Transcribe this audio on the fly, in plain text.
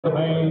The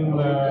main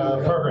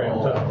program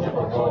tonight.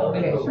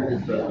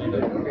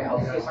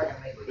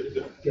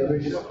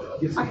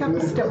 I have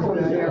to step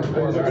over there.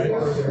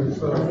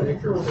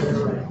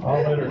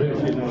 I'll introduce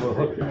you and then we'll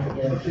hook you.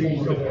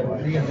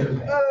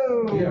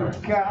 Oh,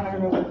 God, I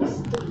don't know what this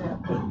is.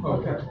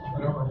 Okay.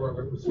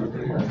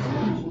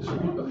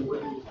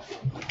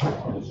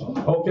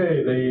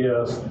 Okay,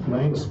 the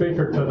main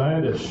speaker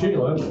tonight is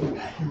Sheila.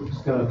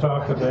 She's going to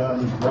talk about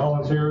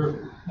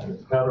volunteer,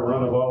 how to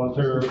run a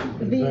volunteer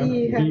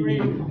VE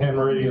ham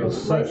radio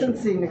session.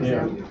 Licensing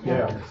exam.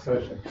 Yeah,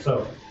 session.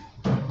 So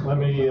let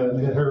me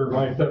get her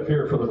mic'd up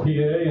here for the PA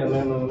and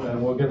then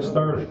we'll get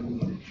started.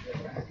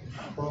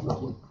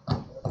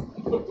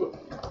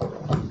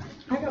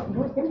 I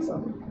don't think so.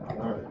 All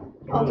right.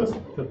 I'll just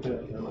put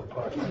that in the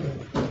pocket.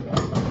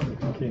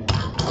 Okay.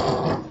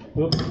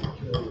 Whoops.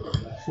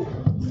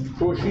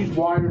 So she's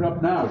wired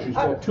up now. She's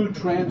got two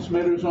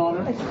transmitters on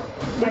her.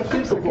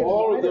 Think of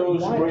all of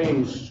those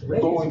rays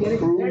going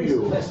through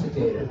you.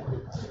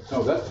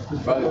 No, that's,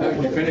 by the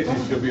time she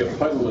finishes, she'll be a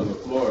puddle on the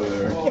floor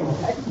there.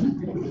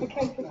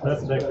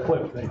 That's that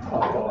clip they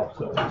pop off,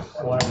 so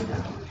slide it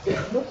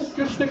in.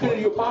 Just stick it in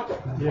your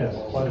pocket. Yeah,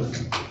 slide it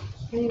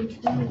in.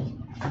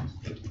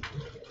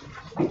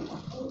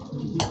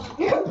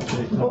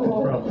 There's nothing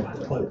wrong with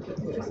the clip.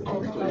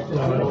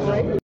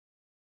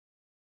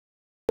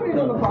 Put it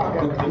in the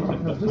pocket.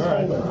 All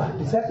right.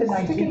 Is that the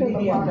Stick it in the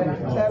 19 pocket.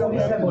 That'll be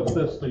Flip simple.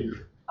 this to you.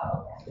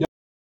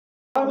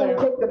 I'm going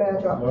to take the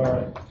badge off. All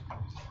right.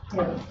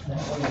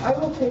 Yeah. I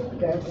will take the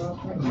badge off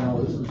right now.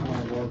 No, this is one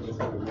of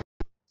those.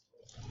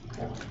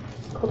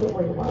 Hold it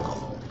where you want.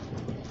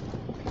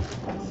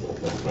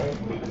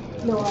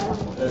 No, I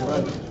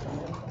haven't.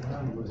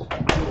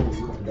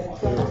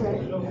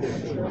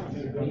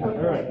 All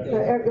right.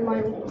 Am I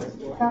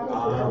happy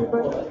for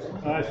everybody?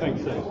 I think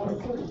so.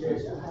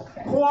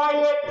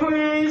 Quiet,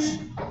 please.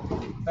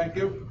 Thank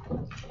you.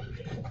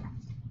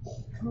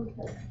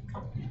 Okay.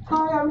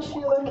 Hi, I'm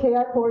Sheila,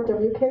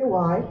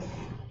 KI4WKY.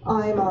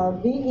 I'm a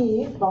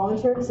VE,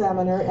 volunteer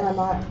examiner, and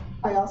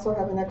I also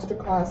have an extra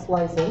class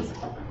license.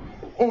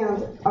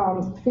 And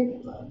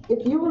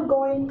if you were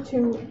going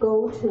to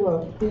go to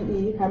a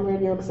VE ham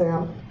radio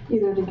exam,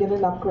 either to get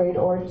an upgrade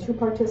or to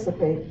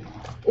participate,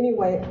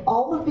 anyway,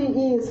 all the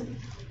VEs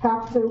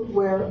have to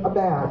wear a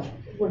badge.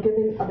 We're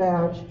giving a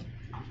badge,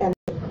 and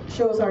it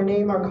shows our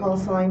name, our call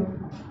sign,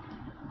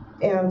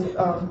 and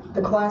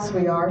the class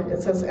we are.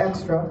 It says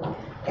extra,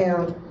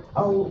 and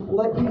I'll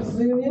let you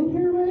zoom in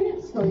here,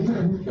 right? So you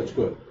can. That's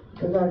good.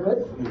 Is that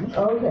good? Mm-hmm.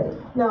 Okay.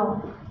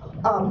 Now,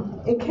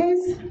 in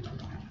case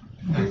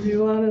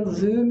you want to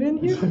zoom in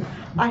here,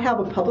 I have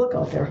a public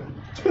out there.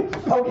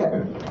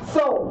 Okay.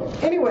 So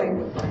anyway,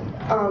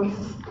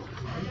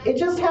 it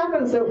just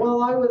happens that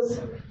while I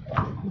was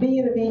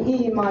being a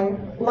VE, my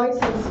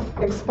license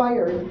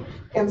expired,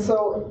 and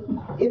so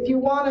if you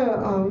want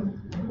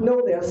to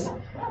know this,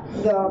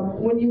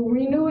 when you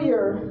renew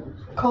your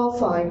call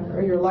sign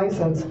or your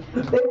license,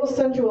 they will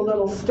send you a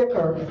little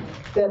sticker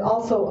that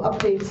also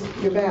updates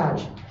your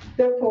badge.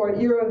 Therefore,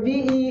 you're a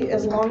VE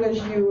as long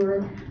as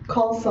your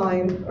call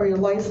sign or your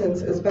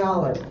license is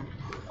valid.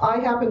 I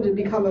happened to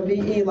become a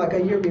VE like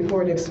a year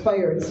before it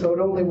expired, so it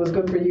only was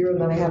good for a year and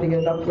then I had to get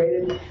it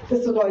upgraded.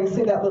 This is why you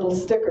see that little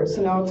sticker,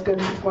 so now it's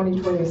good for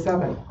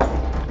 2027.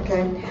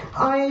 Okay,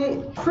 I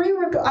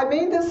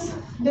made this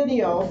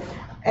video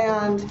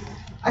and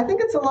I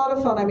think it's a lot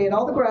of fun. I made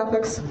all the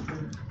graphics,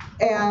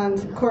 and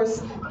of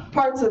course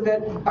parts of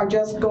it are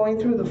just going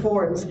through the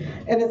forms,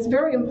 and it's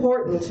very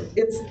important.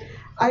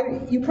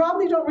 You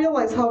probably don't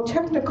realize how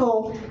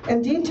technical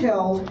and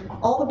detailed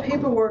all the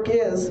paperwork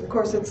is. Of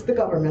course, it's the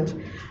government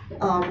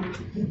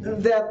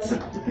that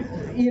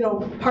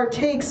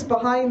partakes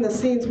behind the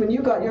scenes when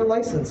you got your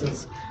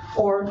licenses,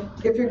 or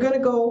if you're going to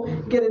go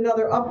get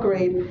another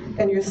upgrade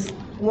and you're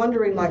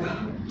wondering like,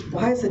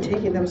 why is it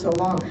taking them so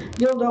long?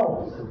 You'll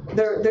know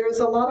there's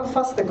a lot of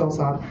fuss that goes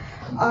on.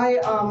 I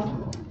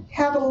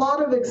have a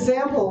lot of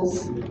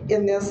examples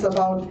in this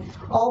about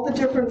all the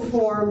different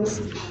forms,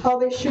 how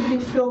they should be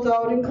filled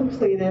out and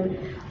completed.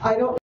 I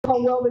don't know how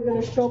well they're going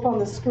to show up on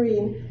the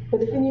screen,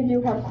 but if any of you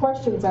have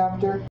questions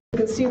after, you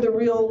can see the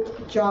real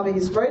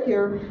jobbies right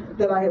here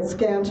that I had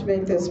scanned to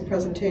make this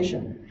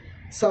presentation.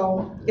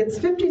 So it's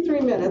 53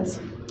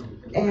 minutes,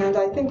 and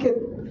I think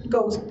it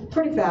goes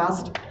pretty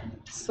fast.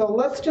 So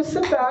let's just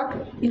sit back,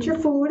 eat your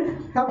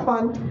food, have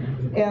fun,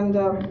 and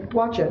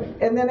watch it.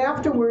 And then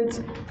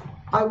afterwards,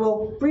 I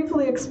will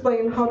briefly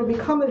explain how to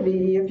become a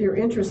VE if you're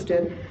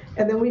interested,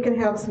 and then we can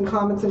have some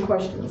comments and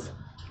questions.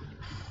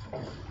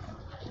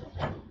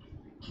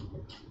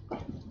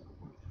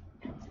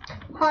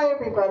 Hi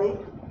everybody,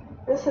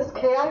 this is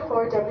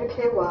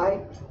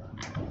KI4WKY,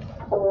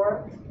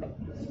 or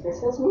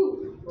this is me,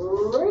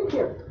 right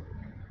here.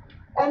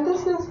 And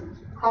this is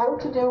how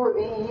to do a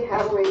VE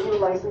ham radio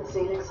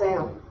licensing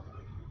exam.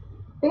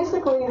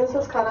 Basically, this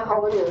is kind of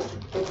how it is.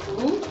 It's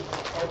me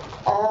and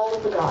all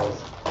of the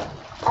guys.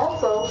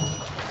 Also,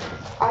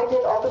 I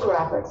did all the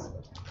graphics.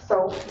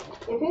 So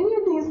if any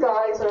of these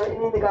guys or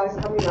any of the guys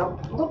coming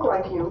up look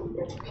like you,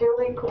 it's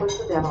purely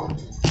coincidental.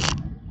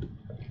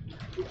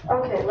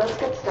 Okay, let's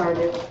get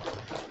started.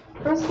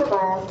 First of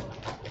all,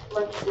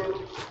 let's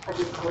do a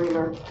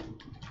disclaimer.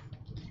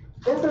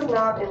 This is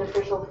not an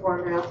official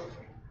format.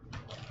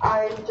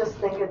 I just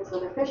think it's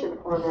an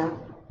efficient format.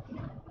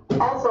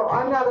 Also,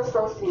 I'm not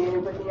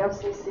associated with the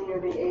FCC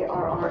or the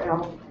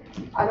ARRL.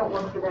 I don't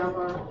work for them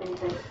or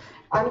anything.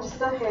 I'm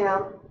just a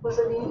ham who's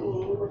a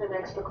VE with an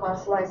extra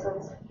class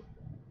license.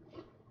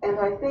 And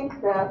I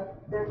think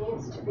that there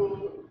needs to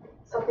be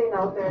something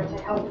out there to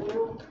help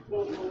new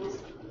VEs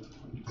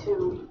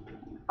to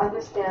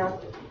understand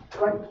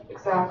what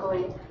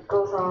exactly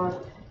goes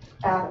on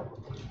at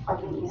a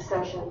VE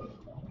session.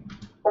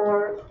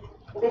 Or,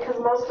 because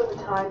most of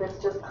the time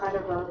it's just kind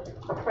of an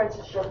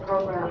apprenticeship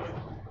program.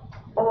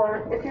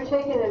 Or if you're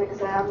taking an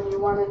exam and you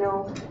want to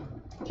know,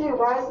 gee,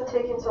 why is it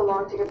taking so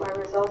long to get my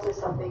results or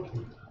something,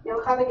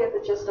 you'll kind of get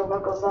the gist of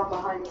what goes on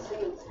behind the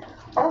scenes.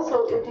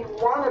 Also, if you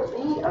want to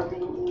be a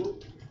VE,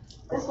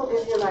 this will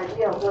give you an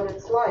idea of what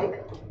it's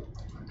like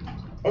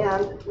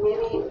and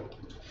maybe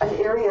an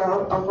area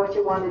of what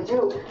you want to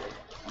do,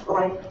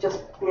 like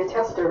just be a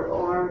tester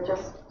or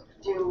just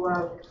do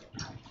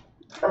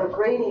a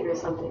grading or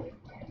something.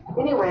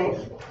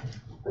 Anyway,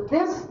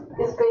 this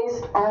is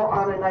based all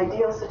on an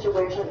ideal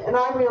situation, and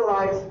I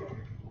realize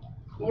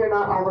you're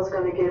not always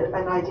going to get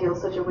an ideal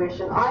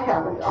situation. I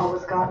haven't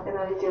always got an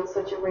ideal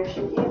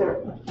situation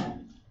either.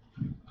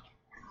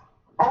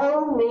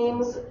 All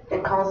names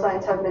and call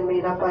signs have been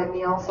made up by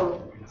me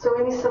also, so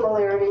any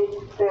similarity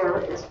there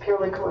is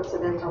purely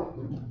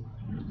coincidental.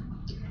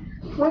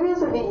 What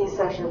is a VE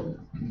session?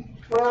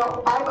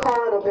 Well, I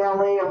call it a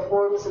ballet of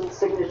forms and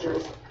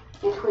signatures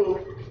between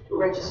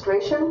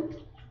registration,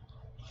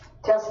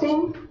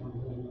 testing,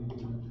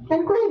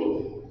 and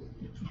grading.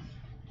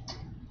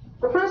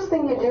 The first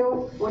thing you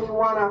do when you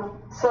want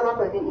to set up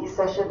a VE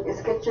session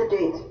is get your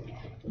date,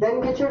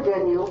 then get your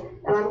venue,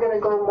 and I'm going to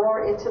go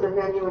more into the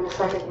venue in a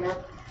second here.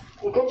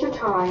 You get your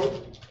time,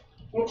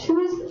 you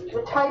choose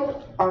the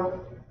type of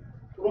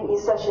VE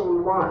session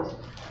you want.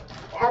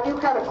 Have you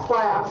had a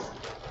class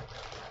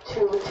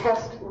to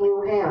test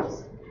new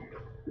hands?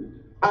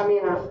 I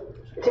mean,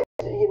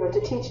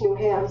 to teach new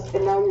hands,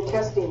 and now you're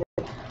testing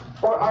it.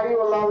 Or are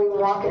you allowing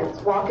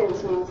walk-ins?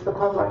 Walk-ins means the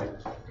public.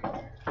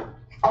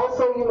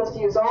 Also, you must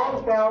use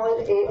all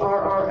valid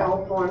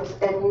ARRL forms,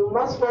 and you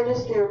must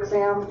register your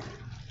exam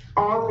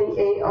on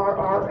the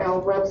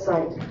ARRL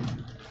website.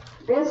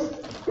 This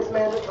is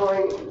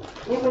mandatory,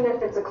 even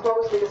if it's a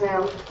closed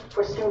exam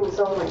for students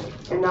only,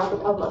 and not the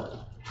public.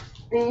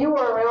 The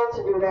URL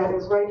to do that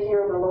is right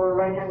here in the lower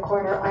right-hand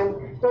corner. I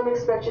don't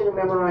expect you to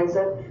memorize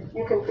it.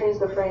 You can freeze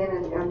the frame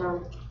and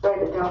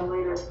write it down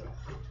later.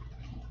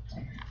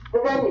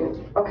 The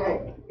venue.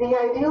 Okay. The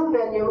ideal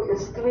venue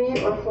is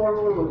 3 or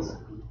 4 rooms.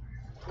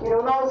 You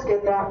don't always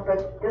get that,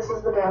 but this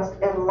is the best,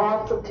 and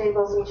lots of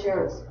tables and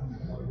chairs.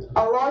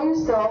 Allow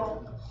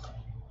yourself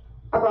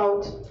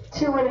about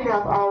 2.5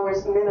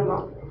 hours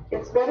minimum.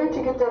 It's better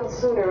to get done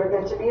sooner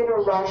than to be in a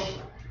rush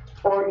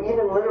or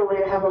even literally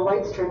to have the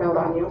lights turned out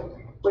on you,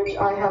 which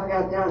I have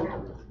had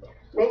done.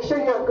 Make sure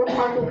you have good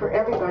parking for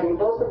everybody,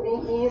 both the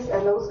VEs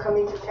and those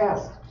coming to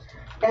test.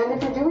 And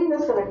if you're doing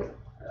this in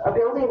a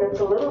building that's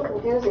a little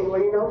confusing,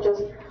 where you don't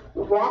just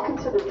walk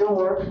into the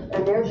door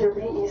and there's your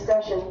VE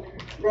session,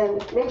 then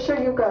make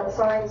sure you've got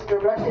signs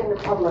directing the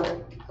public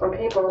or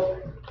people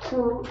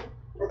to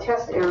the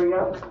test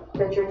area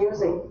that you're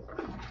using.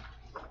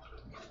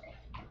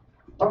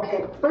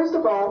 Okay, first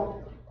of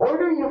all,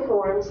 order your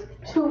forms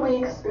 2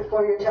 weeks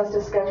before your test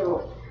is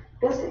scheduled.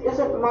 This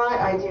isn't my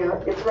idea,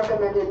 it's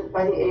recommended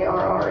by the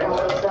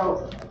ARRL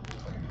themselves.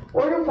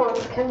 Order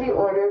forms can be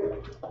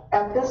ordered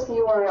at this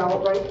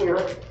URL right here,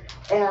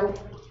 and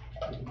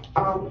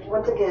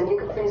once again, you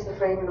can freeze the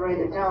frame and write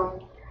it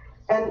down.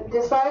 And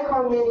decide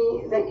how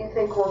many that you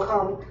think will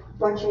come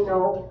once you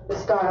know the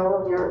style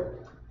of your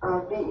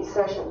VE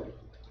session.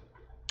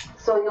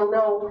 So you'll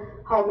know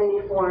how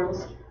many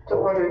forms to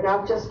order,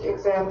 not just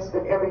exams,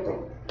 but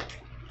everything.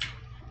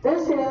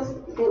 This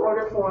is the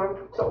order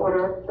form to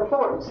order the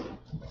forms.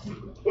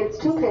 It's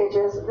 2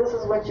 pages. This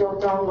is what you'll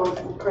download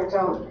and print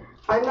out.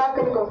 I'm not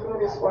going to go through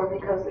this one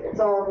because it's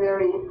all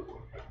very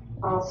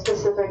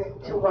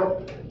specific to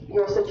what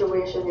your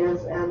situation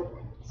is, and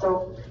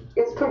so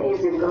it's pretty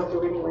easy to go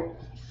through anyway.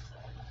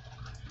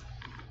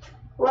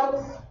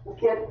 Let's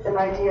get an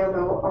idea,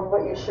 though, of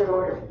what you should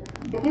order.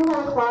 If you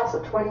have a class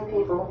of 20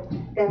 people,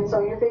 and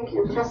so you think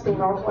you're testing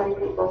all 20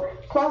 people,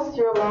 plus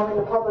you're allowing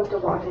the public to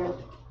walk in,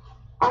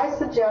 I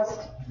suggest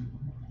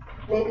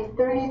maybe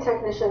 30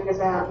 technician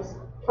exams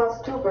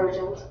plus 2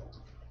 versions,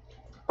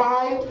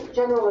 5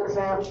 general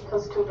exams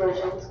plus 2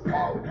 versions,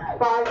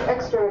 5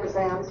 extra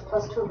exams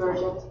plus 2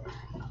 versions,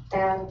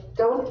 and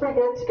don't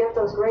forget to get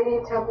those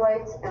grading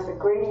templates and the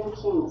grading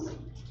keys.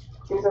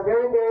 These are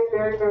very, very,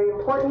 very, very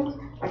important.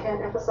 I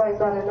can't emphasize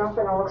that enough,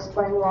 and I'll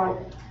explain why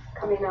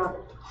coming up.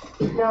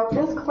 Now,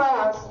 this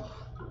class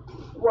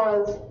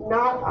was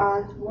not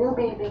a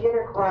newbie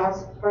beginner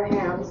class for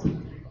hands,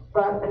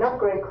 but an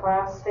upgrade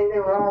class. Say they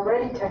were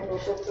already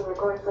technicians and were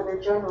going for their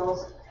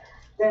generals.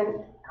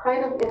 Then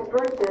kind of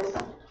invert this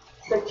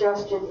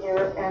suggestion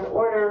here and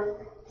order,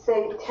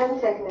 say, 10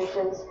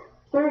 technicians,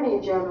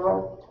 30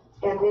 general,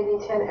 and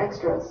maybe 10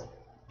 extras,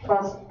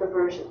 plus the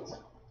versions.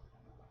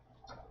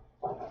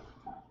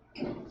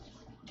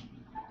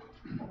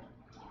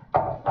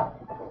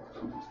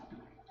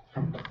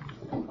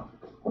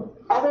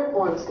 Other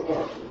forms to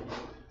get.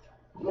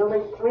 You'll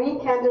need 3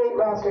 candidate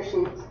roster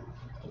sheets,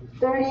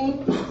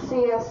 30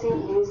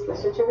 CSCEs, the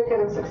Certificate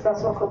of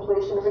Successful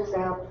Completion of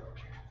Exam,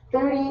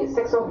 30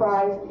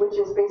 605, which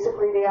is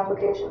basically the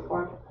application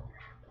form,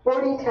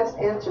 40 test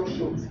answer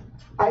sheets.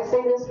 I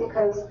say this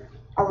because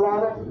a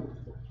lot of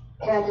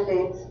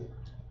candidates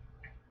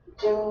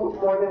do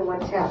more than one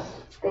test.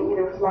 They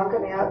either flunk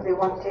and they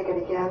want to take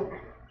it again,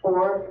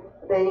 or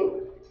they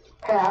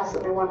pass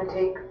and they want to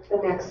take the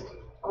next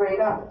grade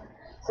up.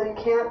 So you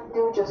can't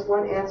do just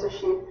one answer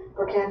sheet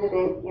per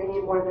candidate. You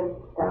need more than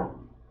that.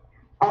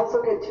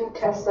 Also get 2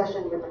 test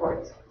session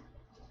reports.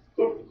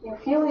 If you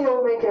feel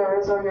you'll make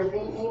errors, or your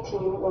VE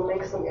team will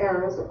make some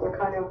errors, if they're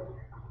kind of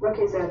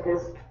rookies at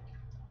this,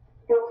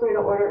 feel free to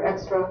order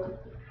extra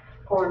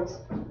forms.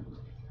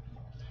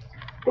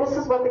 This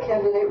is what the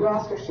candidate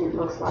roster sheet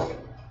looks like.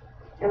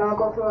 And I'll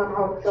go through on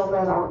how to fill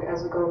that out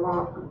as we go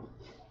along.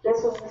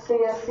 This is the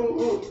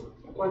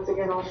CSCE. Once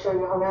again, I'll show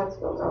you how that's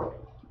filled out.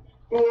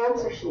 The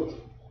answer sheet.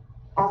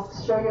 I'll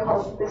show you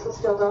how this is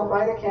filled out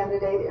by the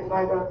candidate and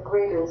by the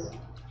graders.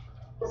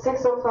 The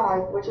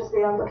 605, which is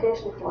the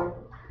application form.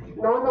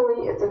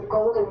 Normally, it's a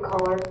golden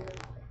color.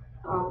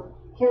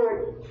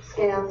 Here it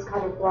scans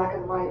kind of black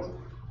and white.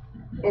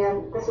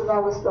 And this is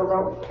always filled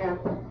out with pen.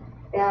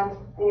 And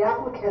the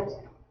applicant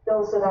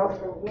fills it out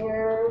from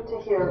here to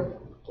here,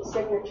 the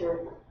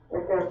signature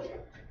right there.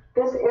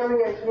 This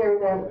area here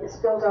then is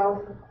filled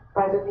out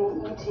by the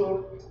VE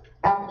team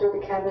after the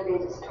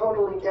candidate is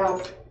totally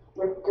done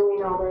with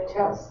doing all their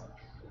tests.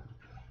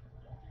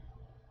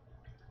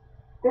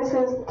 This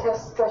is the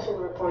test session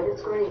report.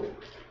 It's green.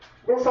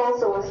 This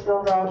also was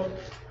filled out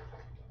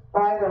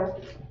by the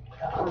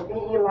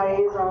VE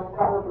liaison,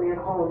 probably at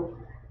home,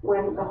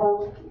 when the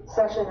whole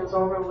session is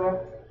over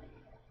with,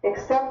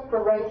 except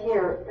for right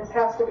here. This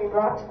has to be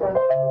brought to the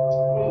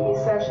VE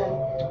session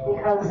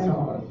because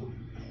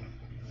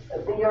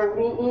your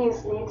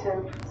VEs need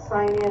to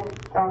sign in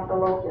down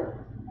below here.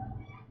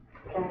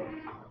 Okay.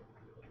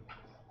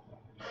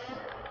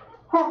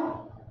 Huh.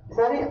 Is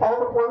that all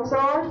the forms there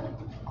are?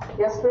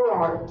 Yes, there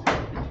are.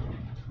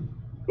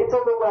 It's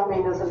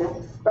overwhelming, isn't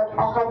it? But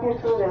I'll help you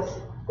through this.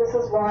 This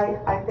is why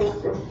I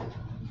think this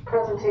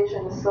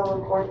presentation is so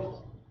important.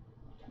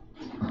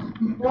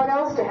 What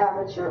else to have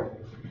at your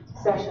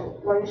session?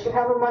 Well, you should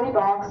have a money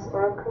box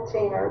or a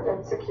container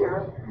that's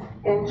secure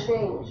and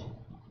change.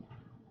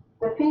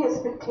 The fee is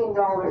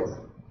 $15,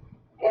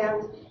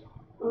 and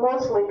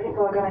mostly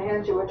people are going to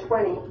hand you a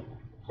 20,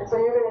 and so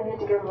you're going to need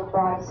to give them a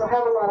 5. So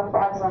have a lot of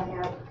 5s on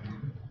hand.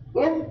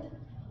 If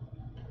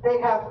they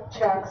have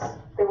checks,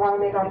 they want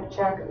to make out a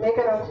check, make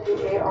it out to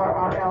the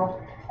ARRL.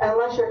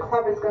 Unless your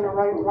club is going to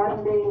write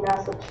one big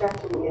massive check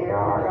to the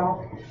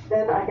ARRL,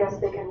 then I guess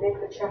they can make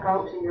the check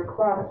out to your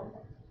club,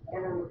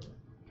 and then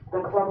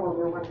the club will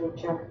do one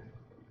big check.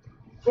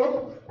 Get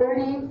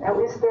at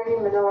least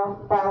 30 manila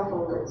file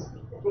folders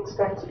if you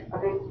expect a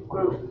big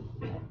group.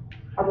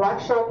 A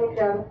black Sharpie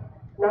pen,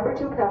 number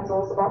 2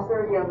 pencils, about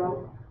 30 of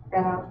them,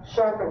 and a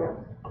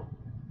sharpener.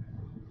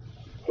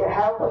 You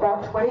have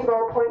about 20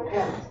 ballpoint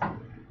pens.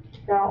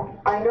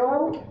 Now, I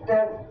know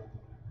that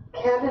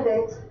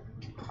candidates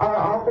are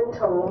often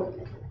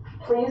told,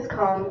 please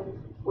come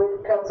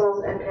with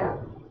pencils and pen,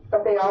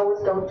 but they always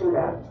don't do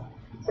that.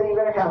 So you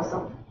better have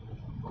some.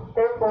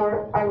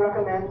 Therefore, I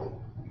recommend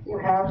you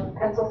have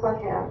pencils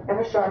on hand and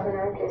a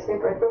sharpener in case they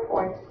break their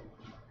point,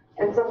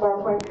 and some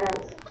ballpoint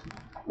pens.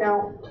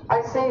 Now,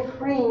 I say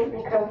free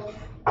because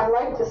I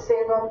like to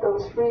save up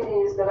those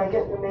freebies that I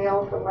get in the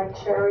mail from like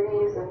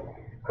charities and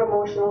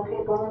promotional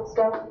people and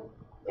stuff,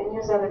 and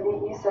use that at a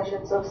VE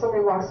session, so if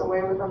somebody walks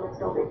away with them, it's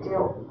no big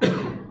deal.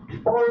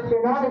 Or if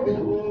you're not a VE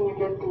and you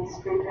get these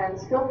free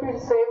pens, feel free to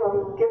save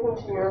them and give them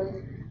to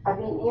a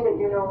VE that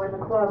you know in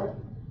the club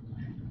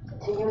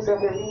to use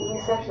at their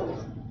VE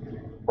sessions.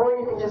 Or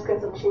you can just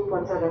get some cheap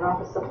ones at an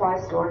office supply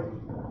store.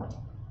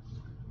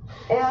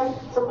 And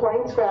some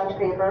plain scratch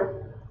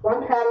paper,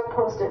 1 pad of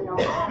Post-it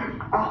notes,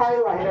 a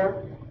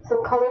highlighter,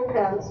 some colored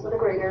pens for the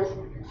graders,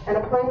 and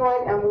a plain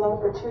white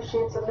envelope with 2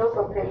 sheets of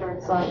notebook paper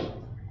inside.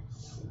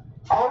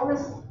 All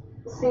this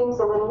seems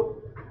a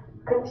little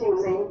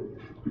confusing,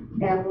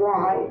 and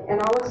why, and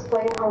I'll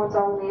explain how it's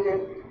all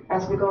needed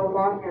as we go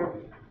along here.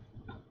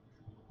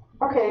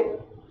 Okay,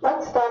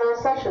 let's start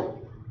our session.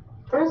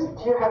 First,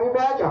 do you have your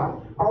badge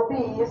on? All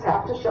VEs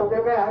have to show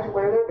their badge,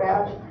 wear their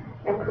badge,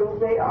 and prove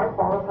they are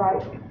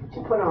qualified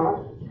to put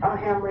on a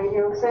ham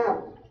radio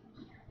exam.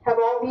 Have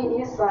all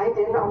VEs signed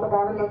in on the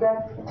bottom of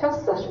that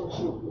test session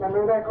sheet?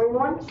 Remember that green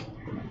one?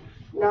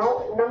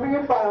 Now, number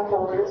your file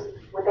folders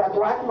with that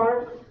black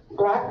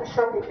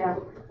Sharpie pen,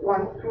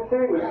 1 through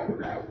 30.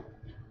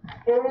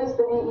 Here is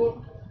the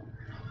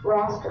VE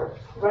roster,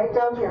 right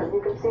down here.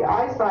 You can see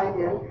I signed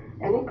in,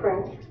 any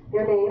print,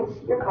 your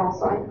name, your call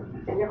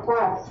sign, and your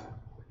class.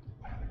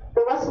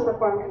 The rest of the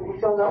form can be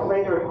filled out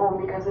later at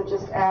home because it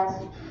just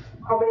asks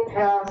how many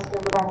passed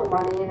and about the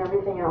money and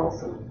everything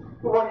else. And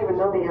you won't even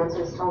know the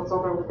answers till it's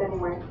over with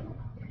anyway.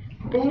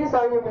 These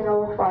are your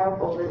vanilla file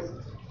folders.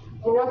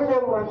 You number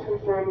them 1 through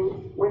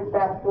 30 with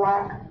that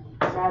black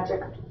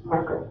magic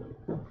marker.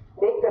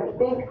 Make them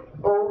big,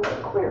 bold,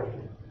 and clear.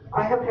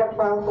 I have had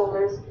file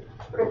folders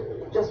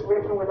just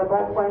written with a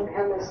ballpoint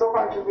pen. They're so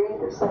hard to read.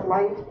 They're so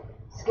light,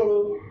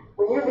 skinny.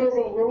 When you're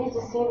busy, you need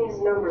to see these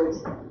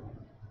numbers.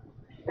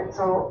 And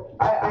so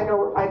I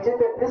know I did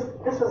that.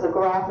 This is a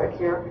graphic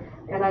here,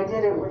 and I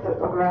did it with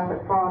a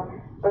graphic font,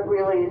 but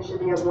really it should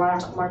be a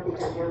black marking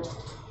pen here.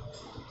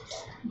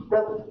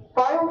 The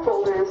file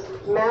folders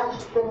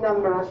match the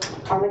number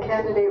on the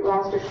candidate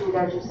roster sheet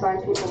as you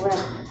sign people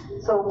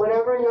in. So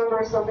whatever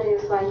number somebody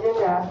is signed in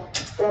at,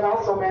 that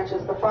also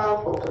matches the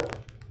file folder.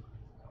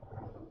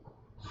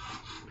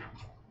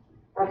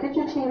 Now get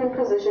your team in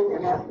position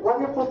in that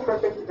wonderful,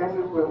 perfect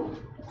venue room.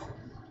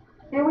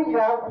 Here we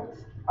have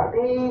a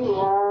big,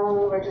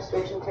 long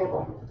registration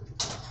table.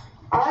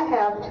 I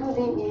have 2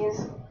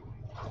 VEs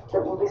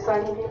that will be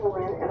signing people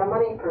in and a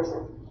money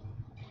person.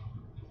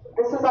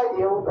 This is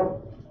ideal,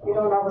 but you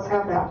don't always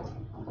have that.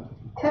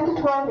 10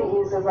 to 12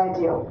 VEs is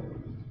ideal.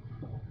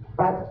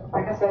 But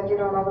like I said, you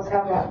don't always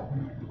have that.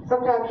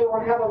 Sometimes you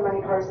won't have a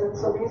money person,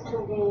 so these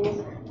 2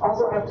 VEs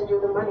also have to do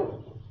the money.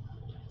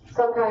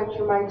 Sometimes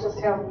you might just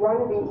have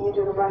 1 VE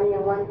do the money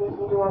and 1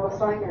 VE do all the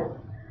sign-in.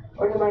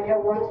 Or you might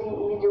have 1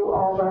 VE do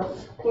all the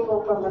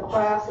people from the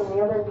class and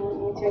the other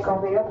VE take all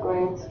the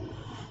upgrades.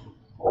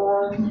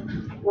 Or 1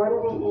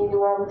 VE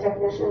do all the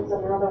technicians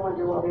and another one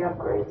do all the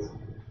upgrades.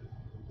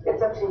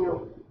 It's up to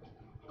you.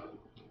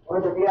 Or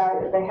the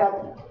VI, they have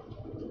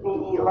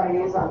VE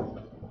liaison.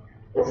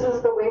 This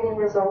is the waiting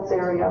results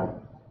area.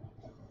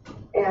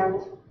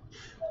 And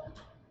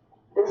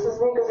this is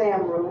the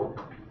exam room.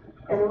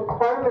 And the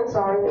requirements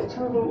are that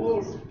 2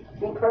 VEs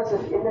be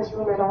present in this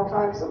room at all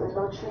times so there's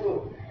no cheating.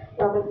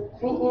 Now the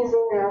VEs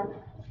in there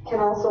can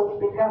also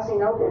be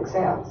passing out the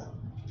exams,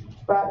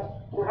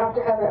 but you have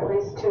to have at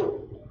least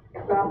 2,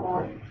 if not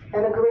more.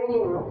 And the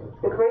grading room.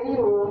 The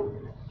grading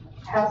room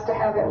has to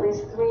have at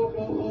least 3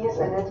 VEs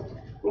in it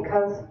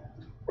because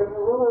the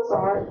rules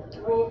are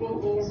 3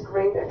 VEs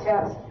grade a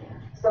test.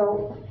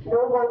 So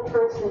no one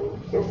person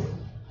is,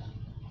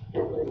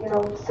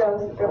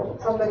 says that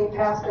somebody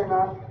passed or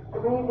not.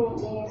 3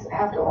 VEs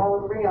have to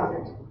all agree on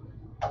it.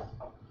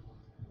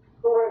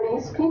 Who are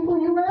these people,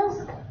 you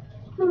ask?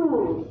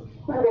 Who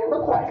do they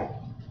look like?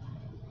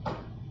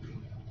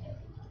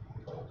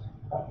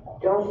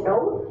 Don't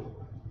know?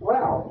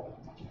 Well,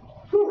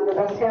 these are the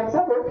best hands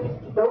ever.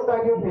 Those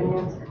are your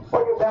minions,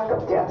 or your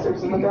backup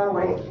dancers in the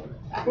ballet.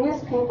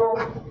 These people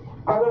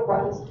are the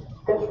ones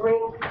that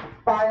bring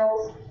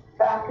files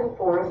back and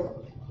forth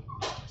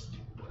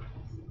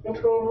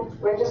between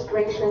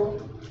registration,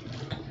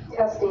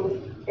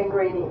 testing, and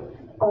grading.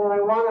 Oh, and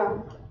I want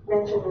to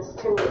mention this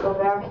too, go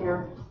back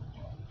here.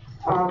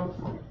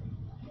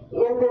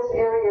 In this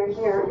area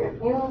here,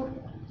 if you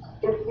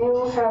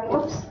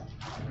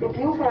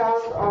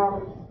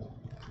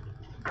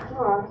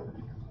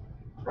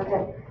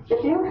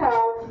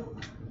have,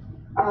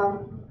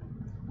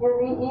 your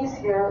VEs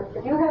here,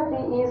 if you have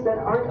VEs that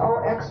aren't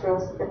all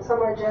extras and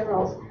some are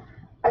generals,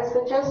 I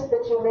suggest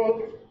that you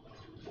make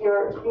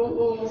your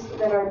VEs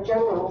that are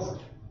generals,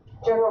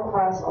 general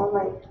class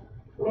only,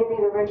 maybe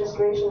the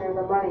registration or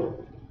the money,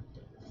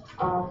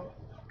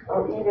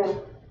 or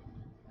even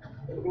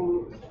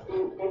the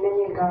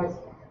minion guys,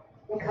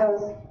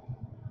 because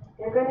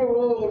you're going to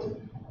need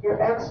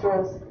your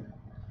extras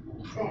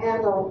to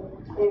handle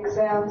the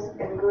exams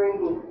and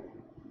grading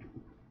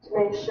to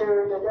make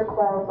sure that they're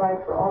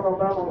qualified for all the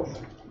levels.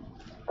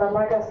 But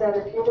like I said,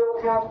 if you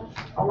don't have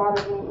a lot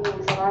of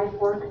VEs, and I've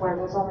worked where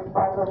there's only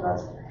 5 of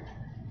us,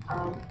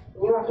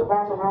 you have to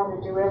walk around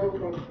and do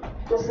everything.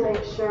 Just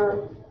make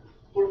sure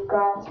you've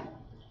got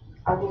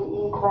a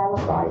VE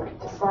qualified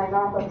to sign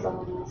off on some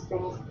of these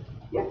things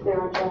if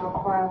they're a general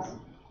class.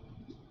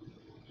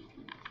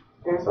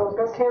 There's those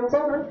best hands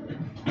ever.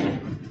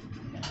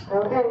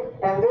 Okay,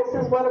 and this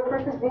is what a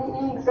perfect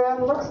VE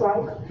exam looks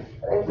like.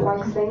 It's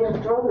like saying a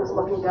drone is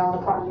looking down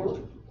upon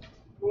you.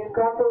 You've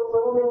got those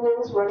little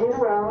minions running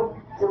around,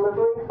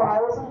 delivering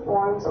files and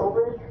forms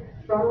over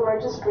from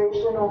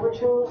registration over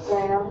to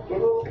exam,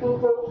 getting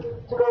people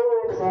to go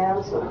to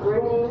exams, so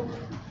grading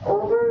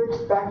over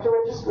back to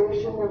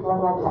registration, and blah,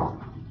 blah, blah.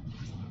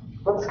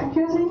 What's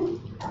confusing?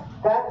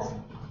 That's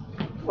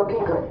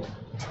looking good.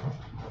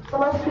 So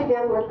let's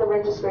begin with the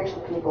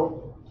registration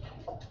people.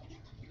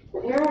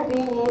 If you're a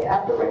VE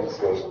at the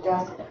registration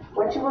desk,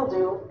 what you will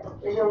do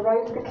is you'll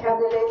write the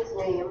candidate's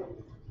name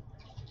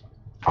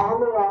on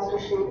the roster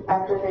sheet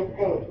after they've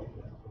paid.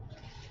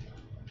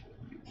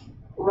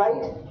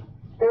 Write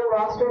their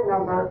roster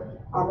number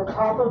on the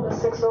top of the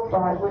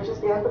 605, which is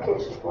the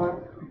application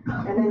form,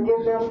 and then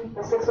give them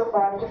the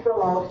 605 to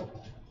fill out,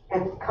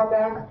 and come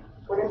back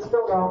when it's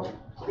filled out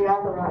to be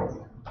authorized.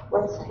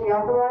 What's to be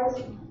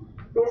authorized?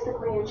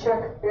 Basically, you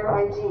check their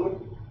ID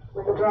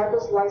with a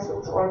driver's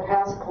license or a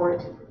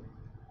passport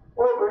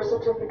or a birth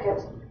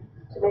certificate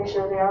to make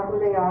sure they are who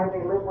they are,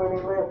 they live where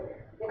they live.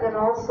 You can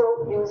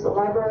also use a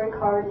library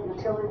card,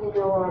 utility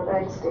bill, or a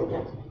bank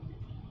statement.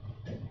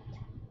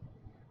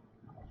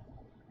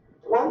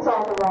 Once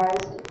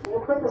authorized, you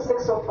put the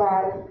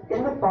 605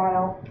 in the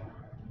file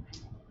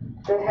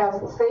that has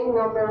the same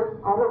number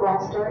on the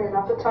roster and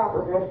at the top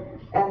of it,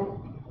 and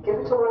give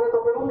it to one of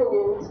the little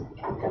minions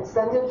and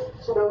send it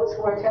to those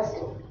who are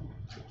testing.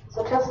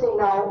 So testing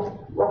now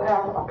will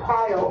have a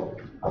pile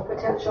of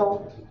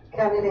potential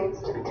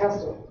candidates to be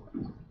tested.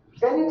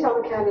 Then you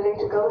tell the candidate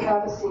to go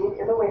have a seat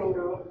in the waiting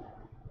room,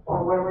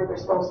 or wherever they're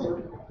supposed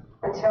to,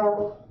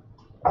 until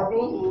a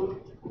VE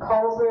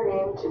calls their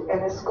name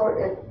and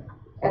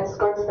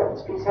escorts them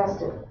to be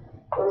tested.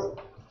 Those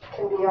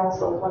can be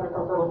also one of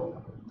the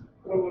little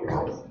minion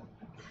guys.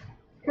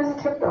 Here's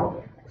a tip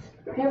though.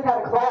 If you've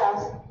had a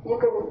class, you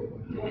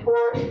can,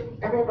 before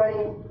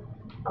everybody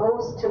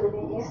goes to the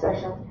VE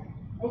session,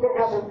 you can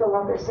have them fill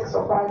out their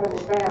 605 in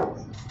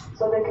advance,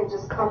 so they can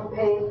just come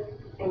pay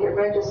and get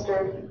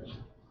registered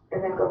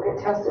and then go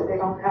get tested. They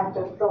don't have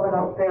to fill it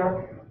out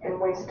there and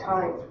waste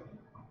time.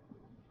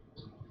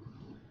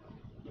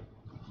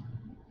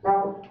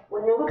 Now,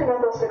 when you're looking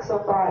at those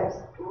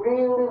 605s,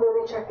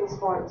 really check these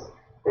forms.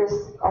 There's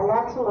a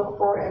lot to look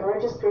for, and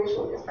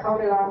registration is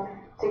counted on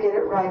to get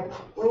it right.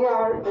 We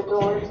are the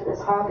door to this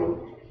hobby,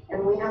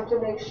 and we have to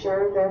make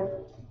sure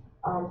that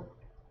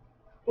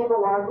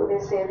people are who they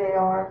say they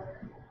are,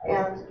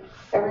 and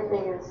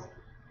everything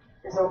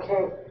is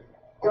okay.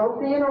 Don't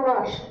be in a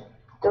rush.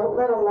 Don't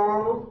let a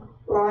long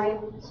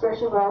line stress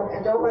you out,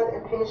 and don't let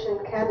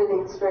impatient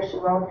candidates stress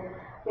you out,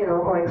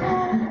 going,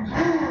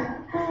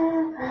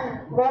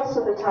 most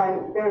of the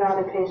time, they're not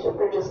impatient,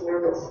 they're just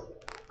nervous.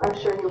 I'm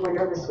sure you were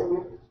nervous when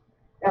you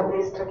at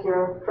least took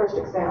your first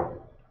exam.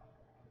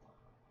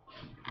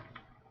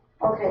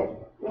 Okay,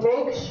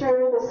 make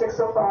sure the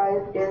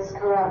 605 is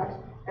correct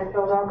and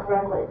filled out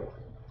correctly.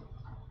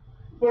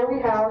 Here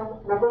we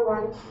have number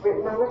 1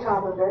 written on the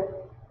top of it.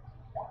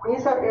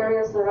 These are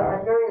areas that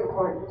are very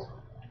important.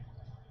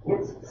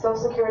 It's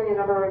Social Security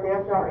number or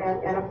the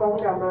FRN and a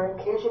phone number in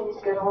case you need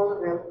to get a hold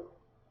of them.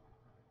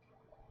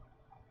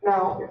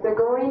 Now, if they're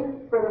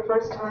going for the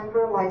first time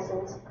for a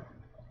license,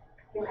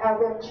 you have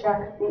them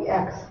check the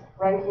X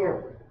right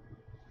here.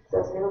 It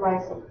says new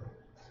license.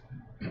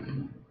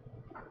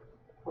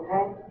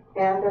 Okay?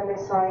 And then they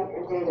sign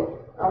and date it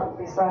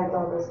besides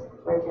all this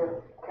right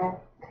here. Okay?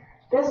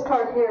 This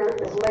part here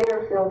is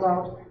later filled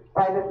out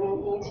by the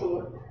VE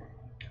team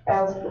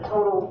as the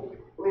total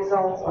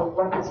results of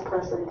what this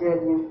person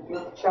did.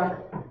 You check,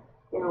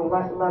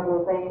 what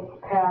level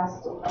they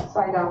passed, and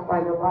signed off by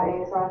the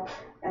liaison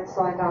and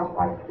signed off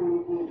by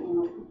 3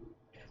 VE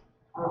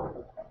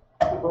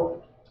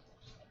people.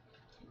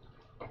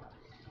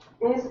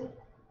 This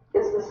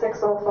is the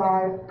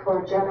 605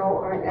 for a general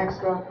or an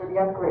extra for the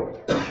upgrade.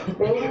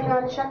 They do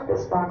not check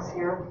this box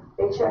here.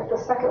 They check the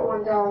second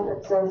one down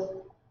that says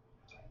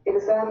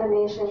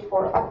examination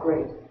for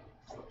upgrade.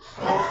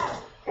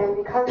 And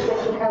because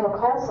they should have a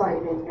call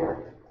sign in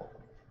here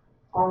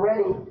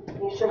already,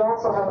 you should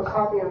also have a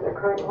copy of their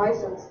current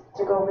license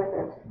to go with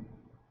it.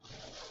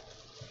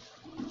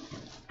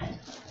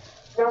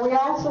 Now we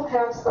also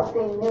have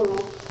something new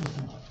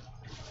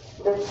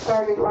that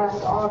started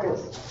last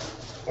August,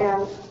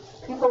 and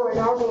people are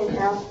now being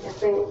asked if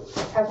they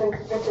have been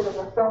convicted of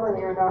a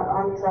felony or not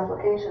on these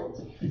applications.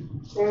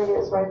 There it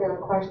is right there, the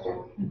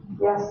question,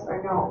 yes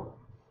or no.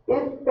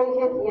 If they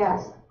hit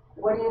yes,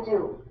 what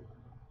do?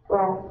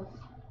 Well,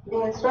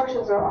 the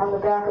instructions are on the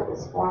back of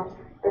this form,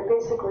 but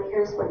basically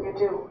here's what you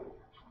do.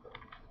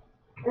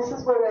 This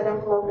is where that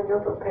envelope and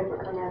notebook paper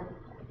come in.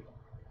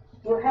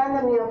 You hand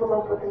them the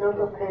envelope with the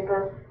notebook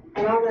paper,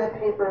 and on that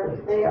paper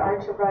they are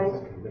to write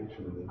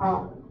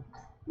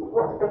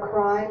what the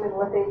crime and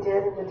what they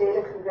did and the date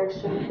of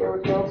conviction, if they were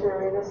guilty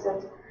or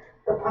innocent,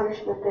 the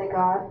punishment they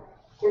got,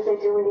 did they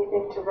do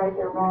anything to right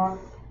their wrong,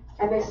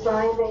 and they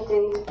sign, they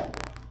date,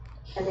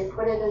 and they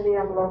put it in the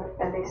envelope,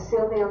 and they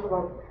seal the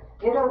envelope.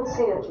 You don't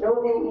see it. No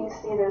VE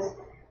see this.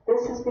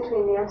 This is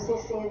between the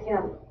FCC and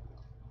him.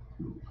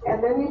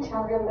 And then you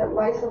tell him that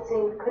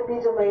licensing could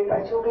be delayed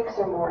by 2 weeks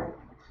or more.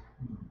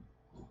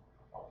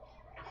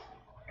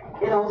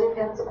 It all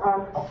depends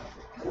upon,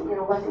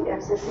 what the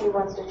FCC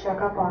wants to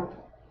check up on.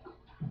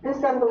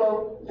 This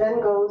envelope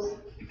then goes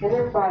in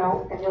their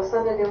file, and you'll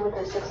send it in with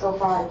their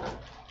 605.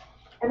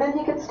 And then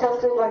he gets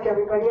tested like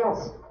everybody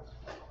else.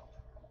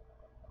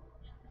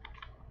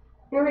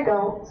 Here we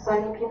go,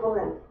 signing people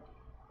in.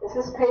 This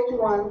is page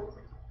 1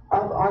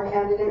 of our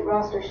candidate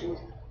roster sheet.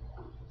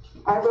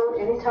 I wrote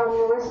Anytown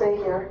USA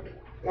here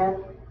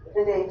and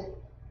the date.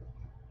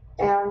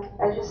 And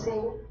as you see,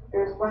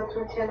 there's 1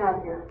 through 10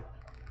 on here.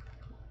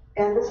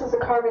 And this is a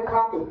carbon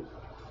copy.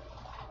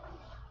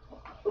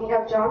 We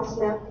have John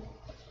Smith,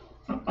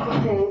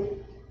 he's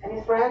paid, and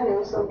he's brand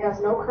new, so he has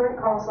no current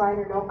call sign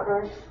or no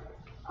current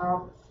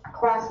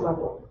class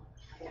level.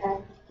 Okay?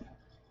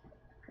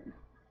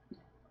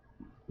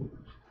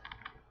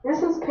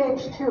 This is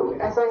page 2.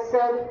 As I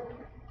said,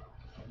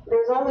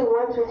 there's only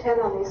 1 through 10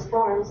 on these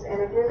forms,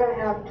 and if you're going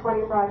to have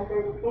 25,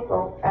 30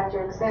 people at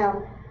your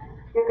exam,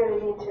 you're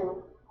gonna need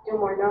to do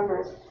more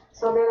numbers.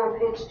 So then on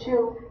page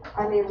 2,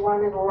 I made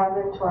 1 and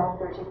 11, 12,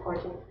 13,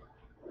 14,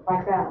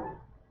 like that,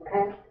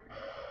 okay?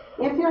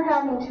 If you're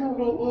having 2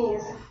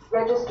 VEs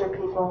register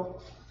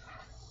people,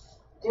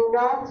 do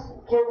not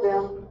give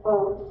them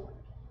both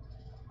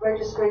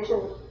registration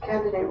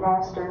candidate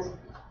rosters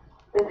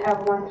that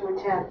have 1 through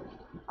 10.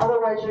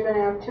 Otherwise, you're going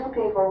to have 2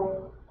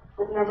 people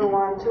with number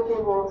 1, 2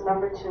 people with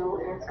number 2,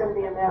 and it's going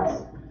to be a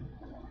mess.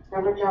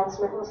 Remember John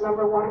Smith was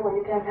number 1? Well,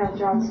 you can't have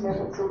John Smith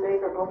and Sue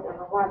Baker both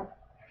number 1.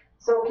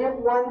 So give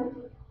one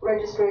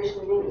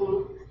registration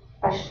VE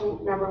a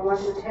sheet number 1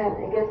 through 10,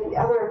 and give the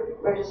other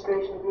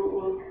registration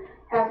VE,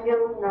 have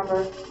him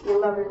number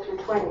 11 through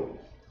 20.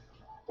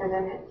 And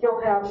then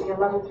he'll have the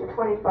 11 through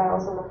 20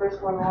 files, and the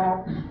first one will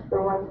have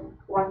the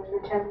 1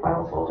 through 10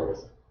 file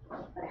folders.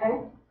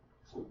 Okay?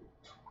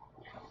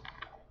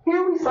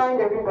 Here we signed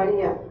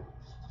everybody in.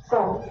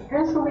 So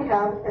here's who we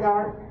have in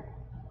our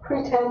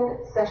pretend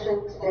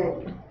session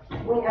today.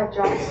 We have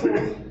John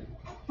Smith,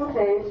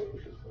 okay,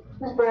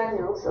 who's brand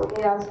new, so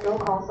he has no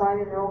call sign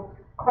and no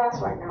class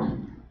right now.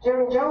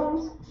 Jerry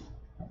Jones,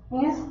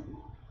 he's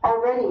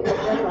already a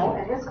general,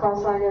 and his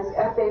call sign is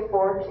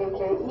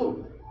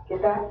FA4KKE.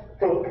 Get that?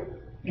 Fake.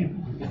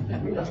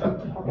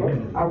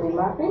 Okay, are we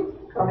laughing?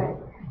 Okay.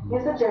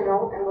 He's a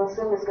general, and we'll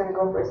assume he's going to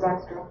go for his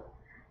extra.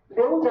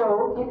 Bill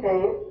Doe, he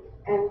paid,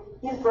 and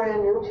he's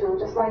brand new too,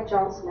 just like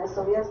John Smith,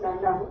 so he has none.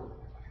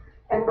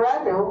 And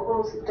Brad Doe,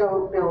 who's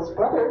Bill's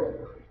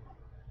brother,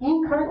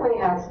 he currently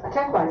has a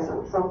tech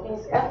license, so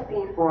he's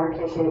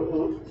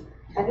FB4KKE,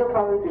 and he'll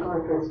probably be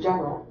going for his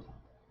general.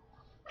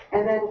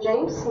 And then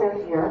James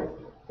Smith here,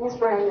 he's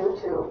brand new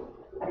too,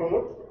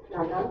 okay,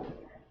 none.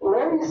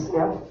 Larry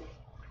Smith,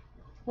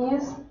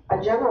 he's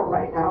a general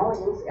right now, and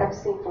he's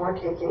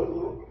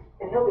FC4KKE,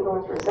 and he'll be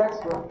going for his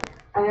extra.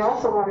 And I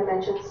also want to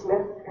mention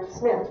Smith and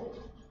Smith.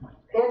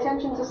 Pay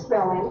attention to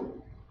spelling,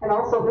 and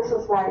also this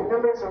is why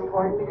numbers are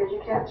important, because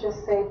you can't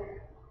just say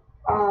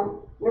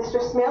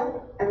Mr.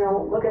 Smith, and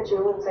they'll look at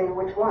you and say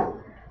which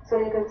one. So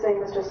you can say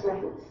Mr.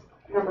 Smith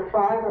number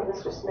 5 or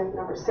Mr. Smith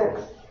number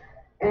 6.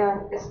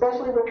 And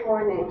especially with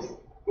foreign names,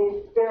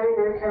 be very,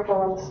 very careful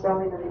on the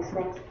spelling of these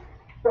things,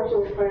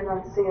 especially if putting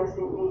on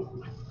CSCE,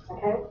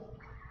 okay?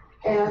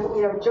 And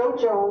we have Joe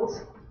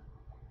Jones,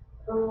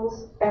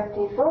 who's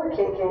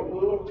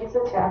FD4KKE, and he's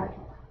a tech.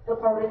 He'll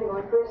probably be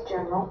going for his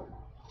general.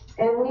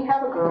 And we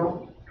have a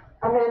girl,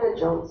 Amanda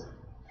Jones,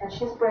 and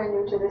she's brand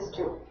new to this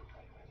too.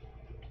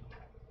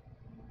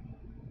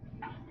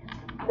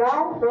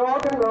 Now they're all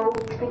going to go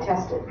to be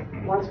tested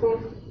once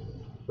we've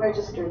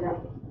registered them.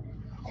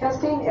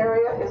 Testing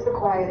area is the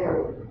quiet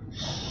area.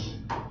 Shh.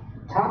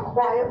 Talk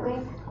quietly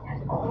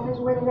and only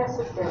when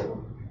necessary.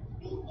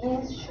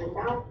 VEs should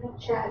not be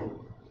chatty.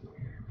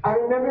 I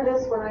remember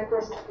this when I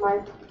first took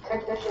my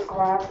technician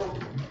class, and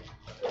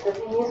the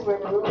VEs were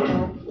in the room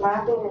and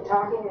laughing and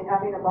talking and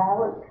having a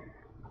ball, and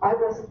I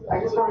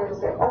just wanted to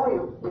say, oh,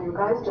 you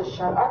guys just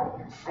shut up.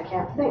 I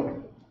can't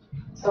think.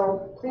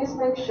 So please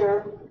make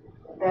sure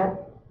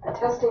that the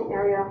testing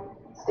area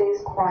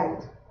stays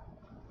quiet.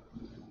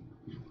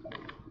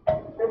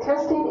 The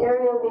testing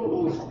area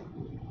VEs.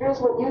 Here's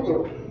what you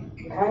do,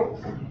 okay?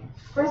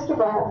 First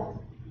of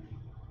all,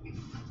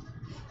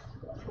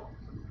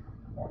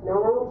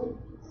 no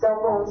cell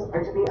phones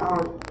are to be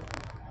on.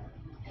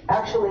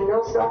 Actually,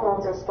 no cell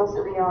phones are supposed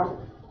to be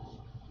on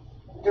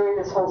during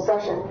this whole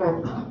session,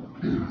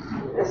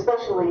 but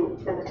especially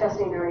in the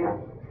testing area.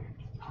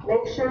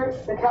 Make sure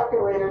the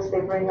calculators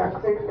they bring are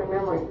cleared from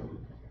memory.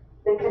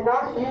 They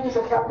cannot use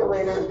a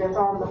calculator that's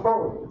on the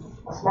phone,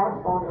 a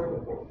smartphone or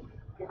anything.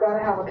 You've got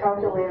to have a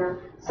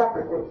calculator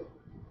separately.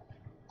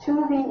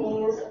 2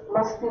 VEs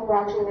must be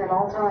watching at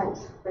all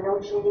times for no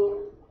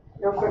cheating,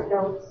 no quick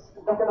notes,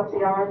 nothing up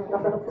the arm,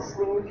 nothing up the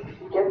sleeve.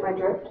 You get my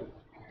drift?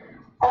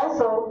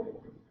 Also,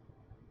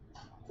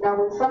 now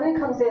when somebody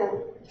comes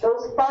in,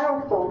 those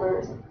file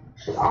folders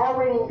should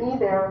already be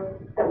there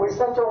that were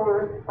sent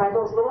over by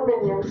those little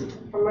minions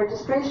from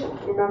registration,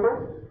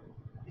 remember?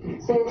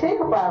 So you take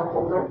a file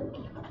folder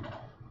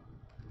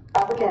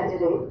of a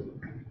candidate,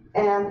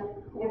 and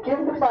you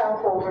give the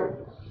file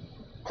folder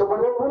to one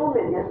of the little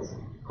minions,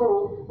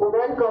 who will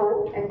then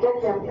go and get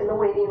him in the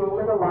waiting room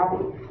in the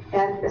lobby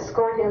and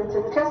escort him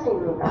to the testing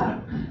room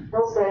now.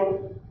 They'll say,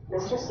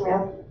 Mr.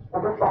 Smith,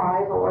 number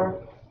 5,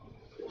 or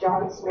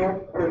John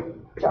Smith, or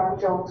John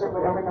Jones, or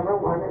whatever, number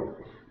 1, and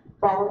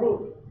follow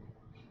me.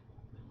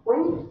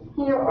 When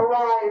he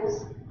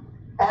arrives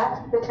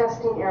at the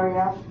testing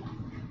area,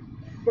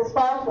 his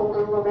file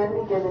folder will then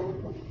be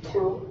given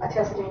to a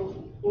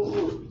testing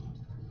VE,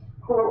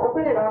 who will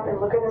open it up and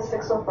look at the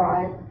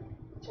 605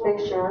 to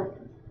make sure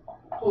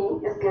he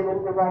is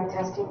given the right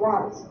test he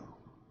wants.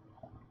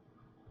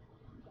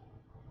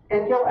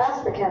 And he'll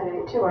ask the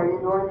candidate too, are you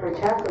going for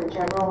tech or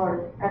general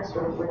or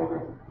extra or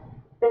whatever?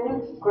 Then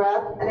you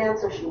grab an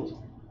answer sheet.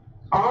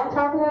 On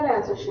top of that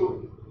answer sheet,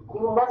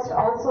 you must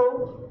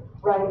also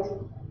write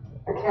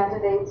the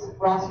candidate's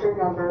roster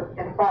number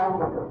and file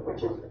number,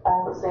 which is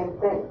all the same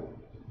thing.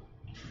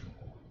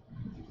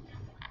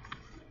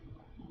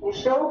 You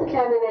show the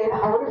candidate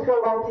how to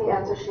fill out the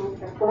answer sheet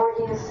before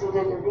he is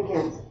seated and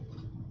begins.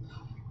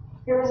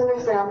 Here is an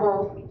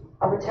example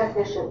of a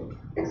technician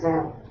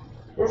exam.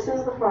 This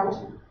is the front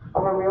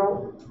of a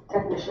real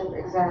technician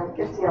exam.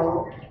 It's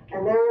yellow,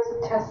 and there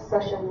is a test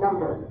session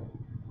number.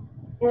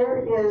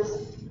 Here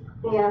is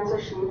the answer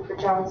sheet for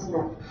John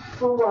Smith,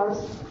 who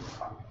was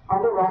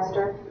on the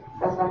roster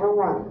as number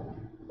 1.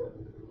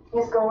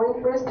 He's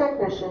going for his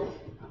technician.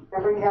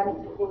 Remember,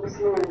 he was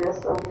new to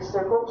this, so you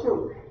circle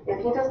 2.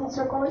 If he doesn't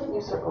circle it,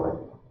 you circle it.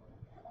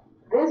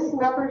 This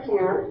number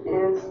here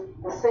is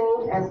the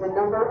same as the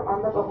number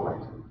on the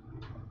booklet.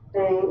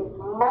 They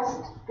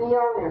must be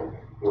on there.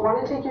 You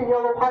want to take your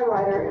yellow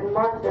highlighter and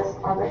mark this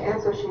on the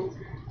answer sheets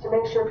to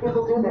make sure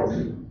people do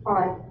this.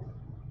 Fine.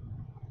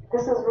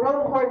 This is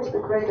real important to the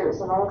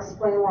graders, and I'll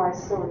explain why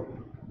soon.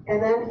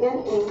 And then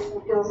in ink, he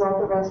fills out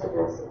the rest of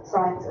this and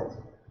signs it.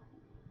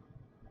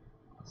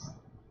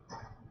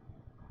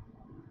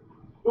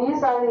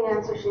 These are the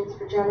answer sheets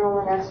for general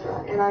and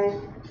extra, and I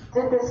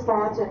did this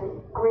font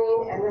in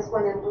green and this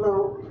one in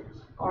blue,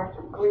 or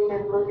green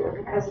and blue here,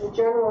 because the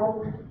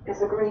general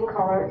is a green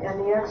color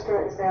and the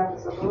extra exam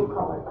is a blue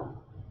color.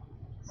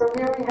 So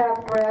here we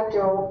have Brad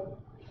Doe,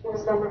 he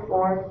was number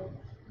 4,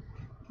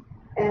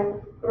 and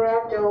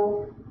Brad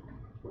Doe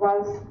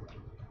was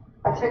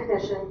a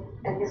technician,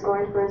 and he's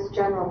going for his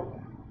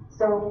general.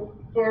 So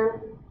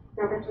here,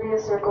 number 3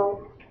 is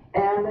circled,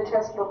 and the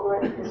test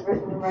booklet is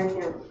written right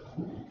here.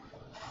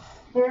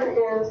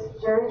 Here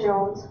is Jerry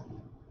Jones,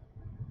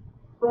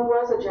 who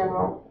was a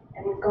general,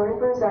 and he's going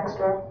for his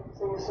extra,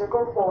 so you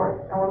circle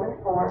 4,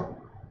 element 4.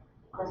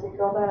 Of course, we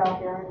fill that out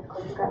here, and of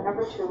course you've got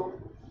number 2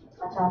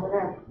 on top of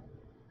there.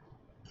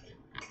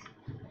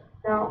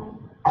 Now,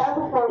 all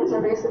the forms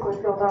are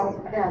basically filled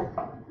out with pen,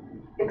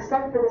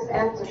 except for this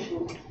answer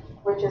sheet,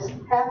 which is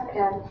half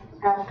pen,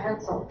 half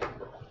pencil.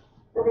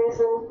 The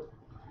reason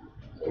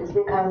is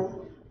because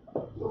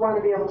you want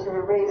to be able to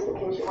erase in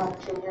case you want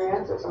to change your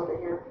answers over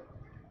here.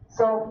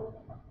 So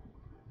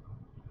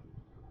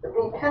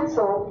the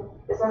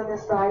pencil is on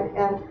this side,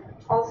 and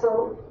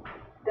also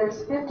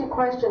there's 50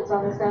 questions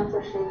on this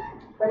answer sheet,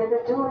 but if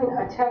you're doing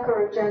a tech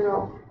or a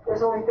general,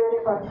 there's only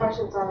 35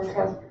 questions on the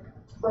test,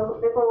 so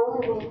they will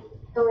only be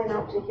filling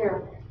up to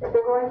here. If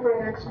they're going for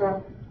an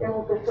extra, they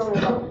will be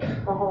filling up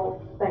the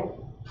whole thing.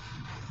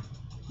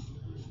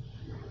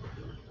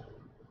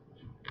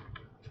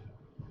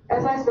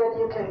 As I said,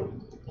 you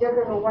can give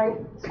them a white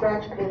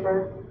scratch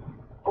paper,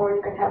 or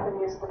you can have them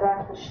use the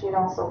back of the sheet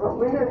also. But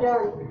when you're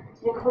done,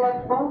 you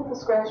collect both the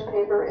scratch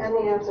paper and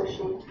the answer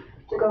sheet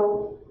to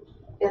go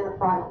in the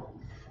file.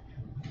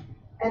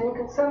 And you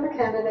can send the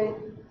candidate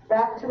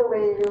back to the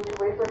waiting room to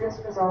wait for his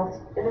results.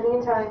 In the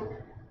meantime,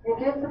 you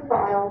give the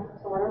file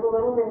to one of the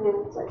little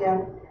minions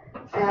again,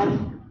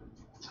 and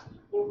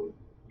you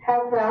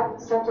have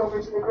that sent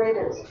over to the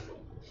graders.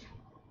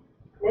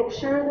 Make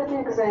sure that the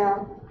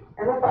exam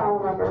and the file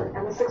number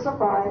and the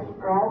 605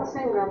 are all the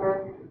same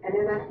number and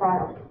in that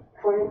file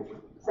before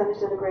you send it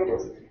to the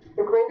graders.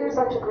 The graders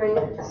are to grade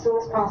as soon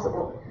as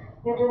possible.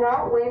 You do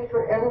not wait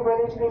for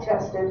everybody to be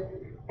tested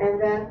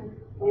and then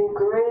you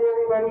grade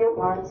everybody at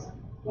once.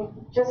 You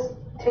just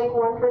take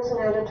one person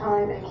at a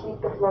time and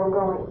keep the flow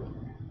going.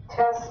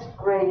 Test,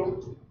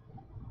 grade,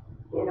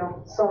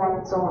 so on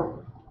and so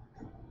on.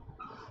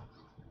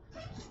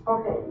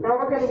 Okay, now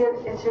we're going to get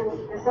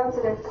into the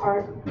sensitive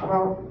part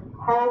about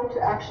how to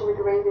actually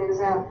grade the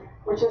exam,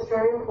 which is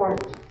very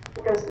important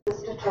because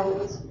this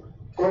determines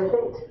their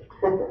fate.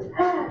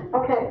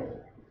 Okay,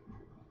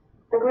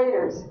 the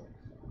graders.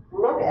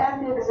 Look at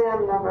the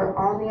exam number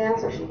on the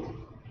answer sheet.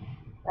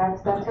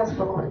 That's that test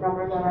booklet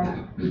number that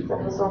I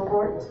said was so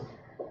important.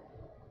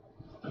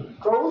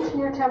 Go to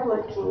your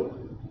template key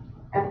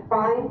and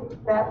find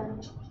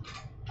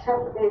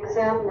the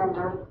exam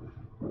number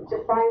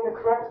to find the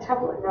correct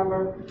template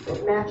number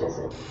that matches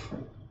it.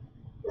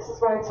 This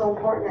is why it's so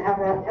important to have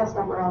that test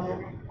number on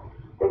there.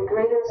 The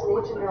graders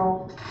need to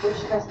know which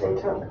test they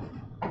took.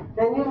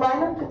 Then you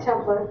line up the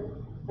template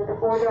with the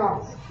 4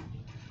 dots.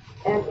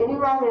 And any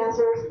wrong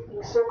answers,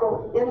 you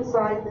circle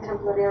inside the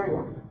template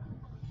area.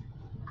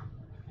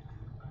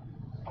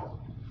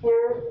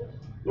 Here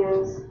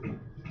is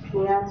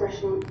the answer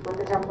sheet with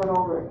the template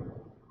over it.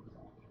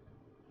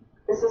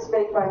 This is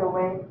fake, by the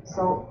way,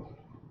 so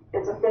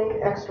it's a fake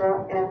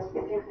extra, and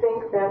if you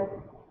think that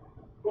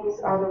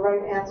these are the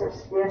right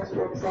answers to the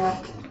extra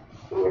exam,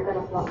 you're going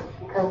to flunk,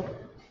 because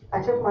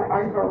I took my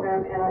art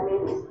program and I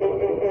made these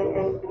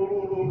A, B, B,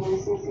 B,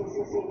 B, C, C,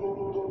 C, C, D,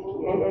 D, D,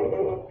 D,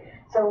 A.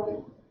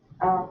 So,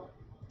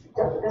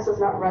 this is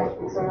not right.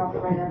 These are not the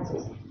right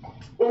answers.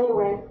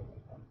 Anyway,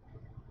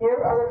 here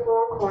are the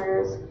 4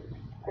 corners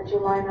that you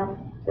line up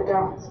the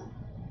dots.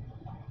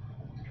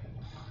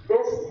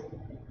 This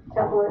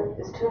template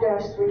is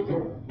 2-3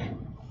 here.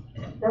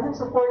 Then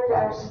there's a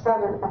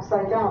 4-7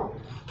 upside down.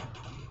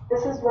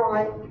 This is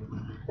why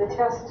the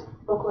test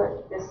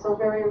booklet is so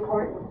very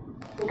important,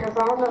 because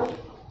on the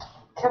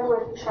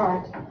template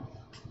chart,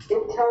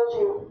 it tells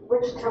you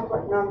which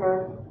template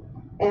number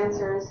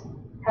answers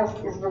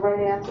is the right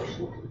answer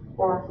sheet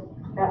for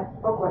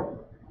that booklet.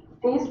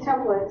 these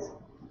templates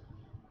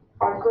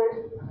are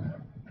good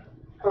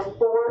for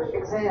 4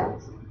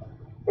 exams.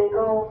 They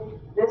go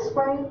this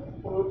way,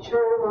 and you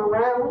turn them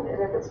around,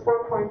 and if it's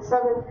 4.7,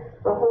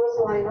 the holes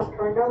line up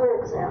for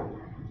another exam.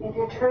 If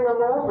you turn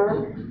them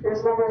over,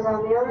 there's numbers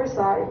on the other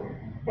side,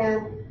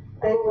 and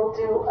they will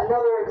do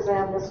another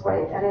exam this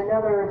way, and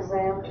another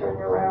exam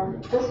turned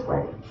around this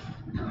way.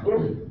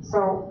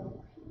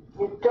 So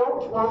you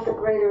don't want the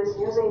graders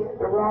using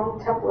the wrong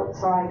template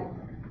side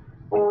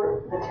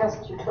for the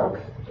test you took.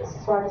 This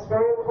is why it's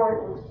very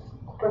important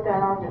to put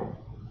that on there.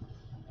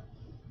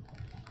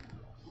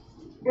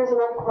 Here's an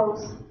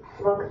up-close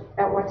look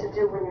at what to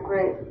do when you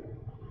grade.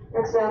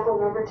 Example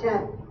number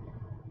 10.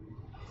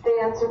 They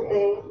answered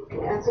A,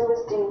 the answer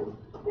was D,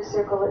 you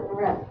circle it in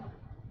red.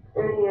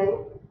 38,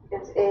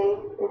 it's A,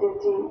 they did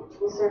D,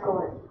 you circle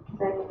it.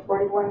 Then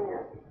 41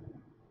 here.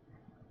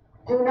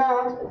 Do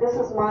not, this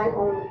is my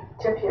own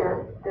tip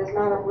here, there's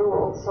not a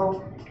rule,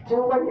 so do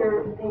what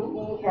your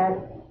VE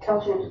head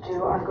tells you to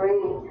do on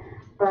grading,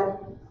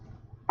 but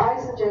I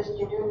suggest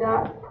you do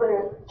not put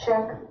a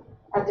check,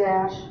 a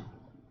dash,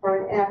 or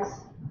an X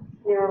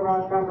near a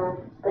wrong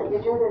number, but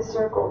you do this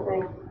circle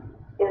thing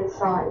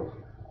inside,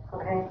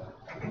 okay?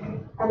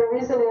 And the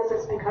reason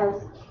is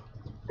because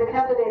the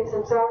candidates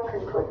themselves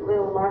can put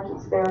little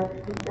margins there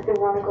if they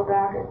want to go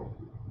back and,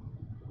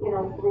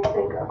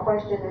 rethink a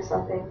question or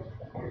something.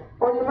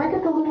 Or you might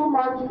get the little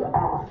margin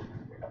off.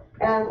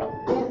 And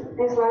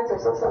these lines are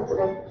so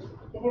sensitive.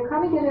 If you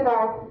kind of get it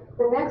off,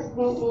 the next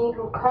VE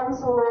who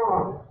comes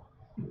along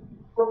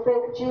will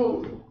think,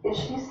 gee, is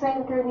she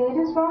saying 38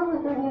 is wrong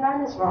or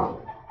 39 is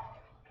wrong?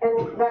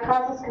 And that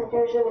causes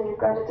confusion, and you've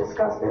got to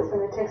discuss this,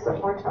 and it takes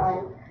up more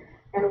time,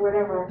 and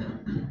whatever.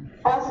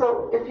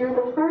 Also, if you're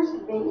the first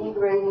VE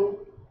grading,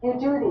 you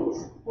do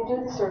these. You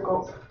do the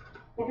circles.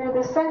 If you're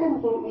the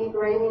second VE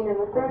grading and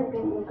the third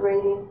VE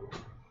grading,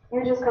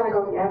 you just kind of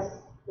go, yes,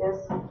 yes,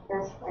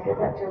 yes, I get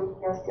that too,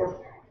 yes, yes.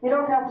 You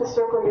don't have to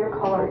circle your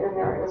color in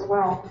there as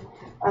well,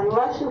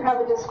 unless you have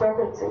a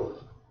discrepancy.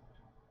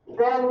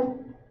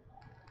 Then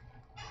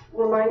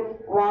you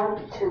might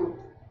want to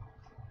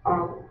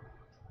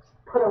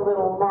put a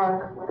little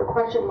mark with a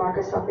question mark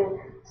or something,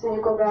 so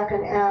you go back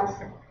and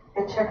ask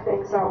and check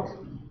things out.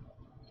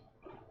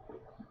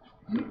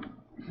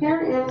 Here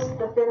is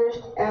the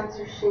finished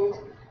answer sheet,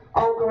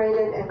 all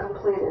graded and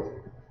completed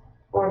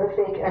for the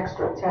fake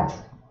extra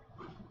test.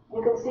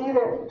 You can see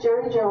that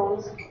Jerry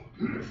Jones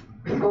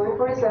is going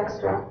for his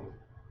extra,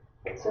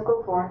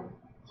 circle 4.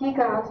 He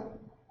got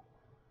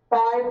 5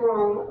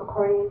 wrong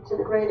according to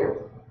the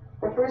grader.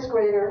 The first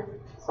grader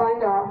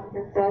signed off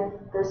and said,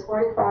 there's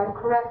 45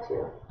 correct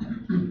here.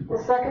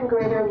 The second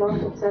grader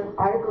looked and said,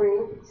 I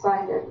agree,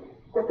 signed it.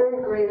 The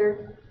third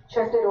grader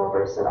checked it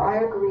over, said,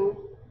 I agree.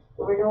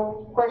 There were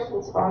no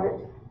questions about it,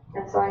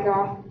 and signed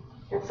off.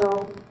 And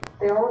so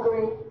they all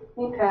agree,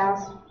 he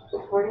passed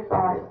with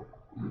 45.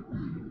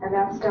 And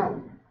that's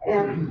done.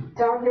 And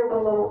down here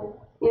below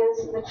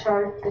is the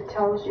chart that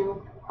tells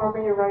you how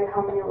many right,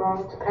 how many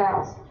wrong to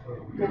pass.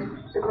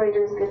 If the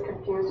graders get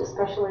confused,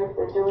 especially if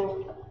they're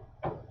doing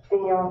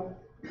the,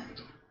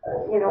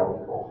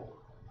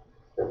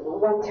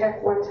 one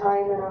tech one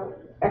time and an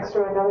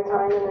extra another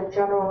time and a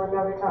general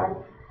another time.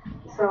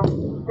 So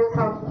this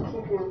helps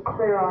keep you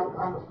clear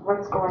on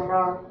what's going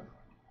on.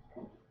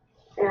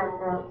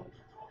 And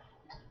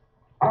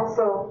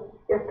also,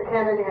 if the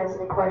candidate has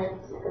any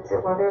questions, you can say,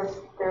 well, there's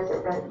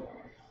it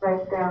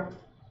right there.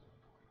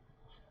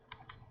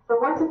 So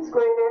once it's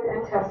graded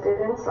and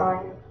tested and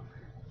signed,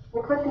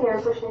 you put the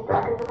answer sheet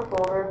back into the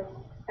folder,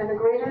 and the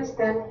graders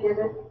then give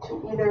it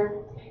to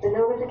either the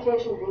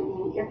notification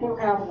VE, if you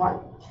have one,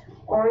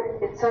 or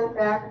it's sent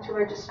back to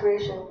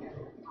registration,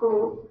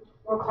 who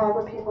will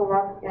call the people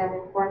up and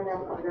inform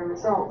them of their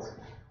results.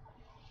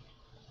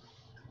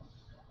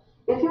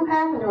 If you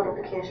have a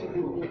notification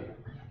VE,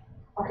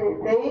 okay,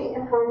 they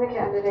inform the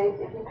candidate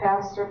if he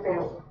passed or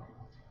failed.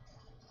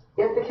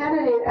 If the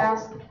candidate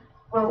asks,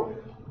 well,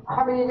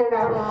 how many did I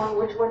get wrong,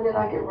 which one did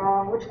I get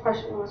wrong, which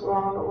question was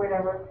wrong, or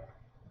whatever,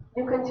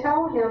 you can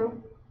tell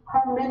him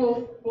how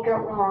many he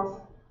got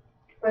wrong,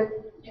 but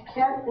you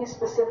can't be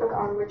specific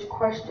on which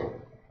question,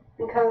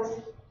 because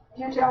if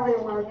you tell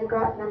him, well, you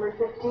got number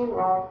 15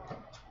 wrong,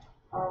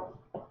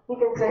 he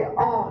can say,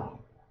 oh,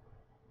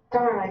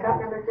 darn, I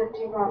got number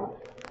 15 wrong.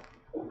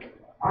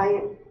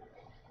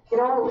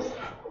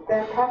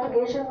 That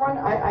propagation one,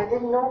 I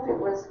didn't know if it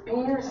was B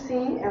or C,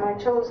 and I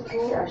chose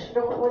B. I should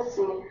have went with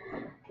C.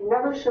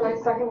 Never should I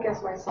second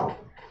guess myself.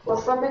 Well,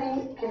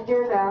 somebody can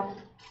hear that,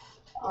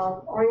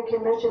 or you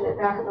can mention it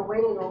back in the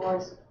waiting room where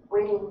he's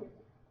waiting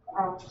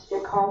to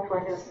get called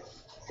for his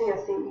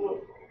CSCE.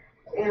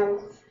 And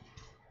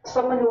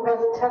someone who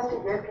hasn't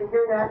tested yet can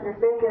hear that, and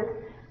if they get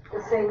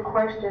the same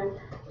question,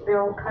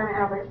 they'll kind of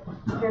have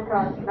a hint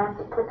on not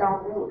to put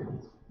down mood.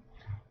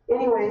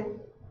 Anyway,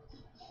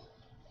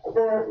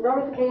 the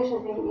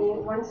notification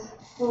VE, once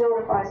he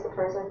notifies the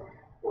person,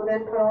 will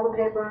then put all the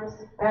papers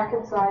back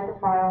inside the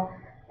file,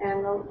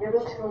 and they'll give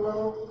it to a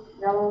little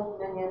yellow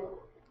minion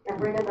and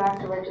bring it back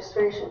to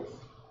registration.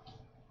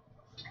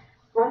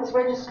 Once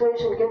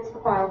registration gets the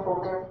file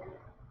folder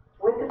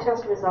with the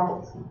test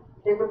results,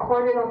 they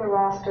record it on the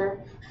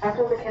roster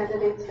after the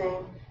candidate's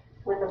name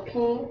with a P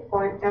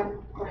or an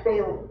M for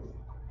failing.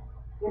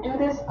 You do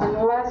this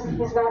unless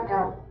he's not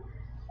done.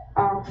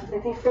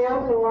 If he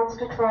failed and he wants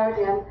to try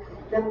again,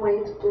 then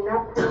wait, do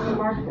not put any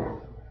mark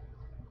there.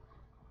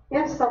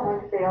 If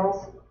someone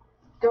fails,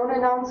 don't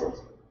announce it.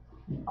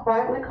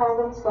 Quietly call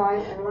them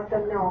aside and let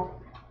them know.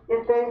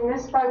 If they've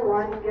missed by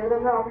one, give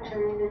them the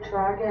opportunity to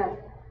try again.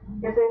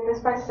 If they've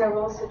missed by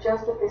several,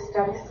 suggest that they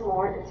study some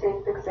more and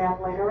take the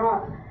exam later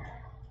on.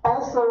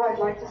 Also, I'd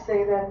like to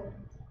say that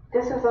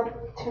this is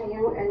up to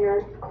you and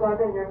your club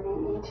and your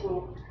VE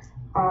team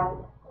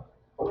on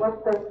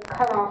what the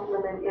cutoff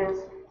limit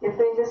is. If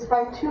they miss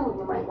by 2,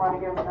 you might want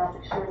to give them an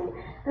opportunity.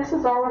 This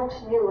is all up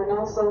to you, and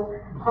also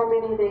how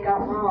many they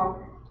got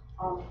wrong,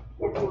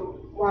 if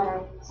you want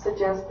to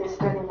suggest they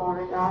study more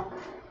or not.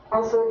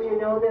 Also, if you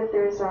know that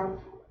there's an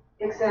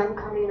exam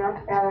coming up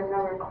at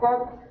another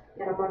club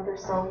in a month or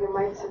so, you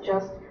might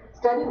suggest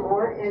study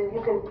more, and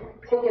you can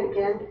take it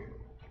again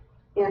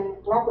in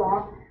blah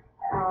blah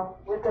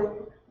with the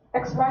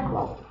XY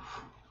club.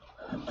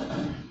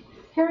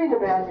 Hearing the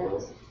bad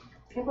news.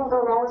 People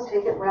don't always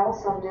take it well,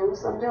 some do,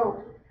 some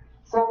don't.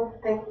 Some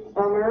think,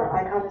 bummer,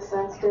 I kind of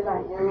sensed it,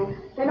 I knew.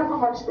 They know how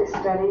much they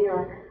study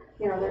or,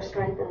 their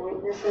strengths and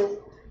weaknesses.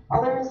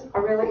 Others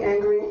are really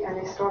angry and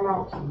they storm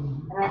out.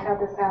 And I've had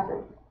this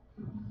happen.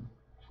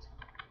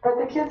 But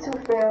the kids who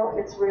fail,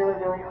 it's really,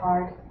 really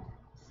hard.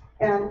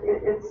 And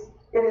it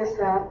is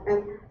that.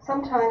 And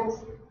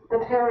sometimes the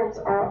parents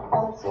are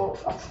also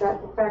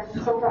upset. In fact,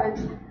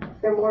 sometimes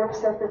they're more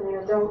upset than the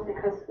adult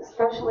because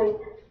especially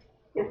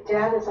if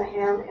dad is a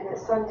ham and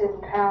his son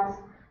didn't pass,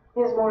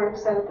 he's more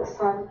upset at the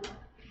son,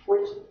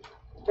 which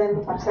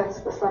then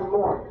upsets the son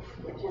more,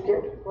 if you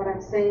get what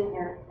I'm saying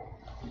here.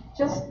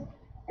 Just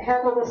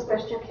handle this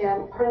best you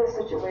can per the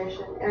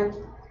situation and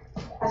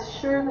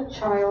assure the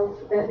child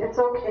that it's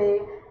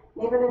okay,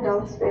 even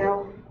adults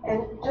fail,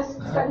 and just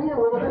study a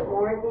little bit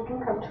more and you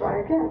can come try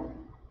again.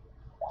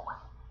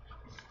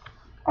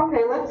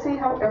 Okay, let's see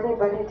how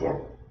everybody did.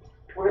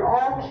 We're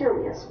all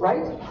curious,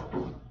 right?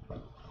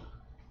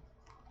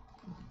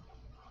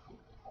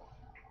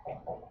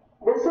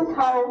 This is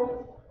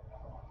how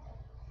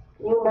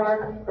you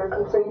mark or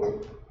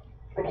complete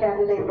the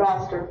candidate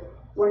roster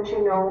once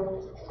you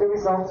know the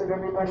results of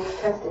everybody's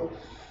testing.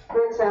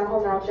 For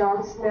example, now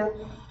John Smith,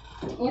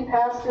 he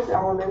passed his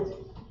element,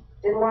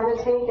 didn't want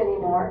to take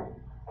anymore,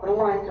 put a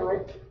line through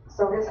it,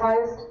 so his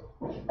highest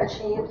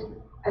achieved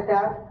at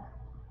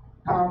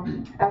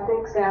the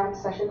exam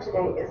session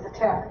today is the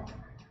tech.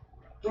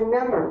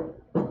 Remember,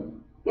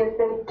 if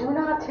they do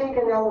not take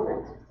an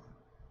element,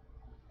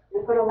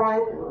 you put a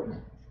line through it.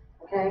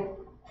 Okay?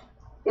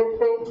 If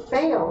they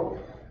fail,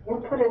 you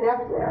put an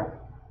F there.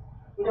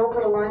 You don't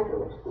put a line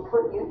through it.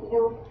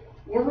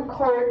 You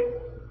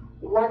record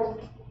what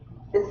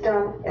is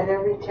done at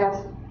every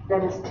test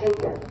that is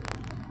taken.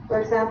 For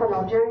example,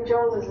 now Jerry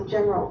Jones is a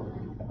general.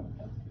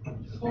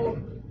 He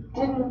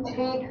didn't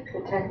take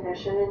the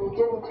technician and he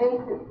didn't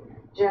take the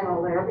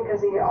general there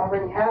because he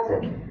already has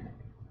it.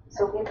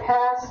 So he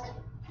passed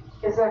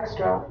his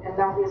extra and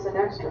now he's an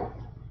extra.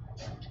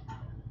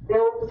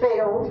 Bill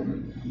failed.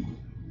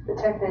 The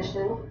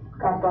technician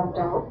got bumped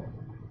out,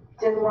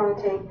 didn't want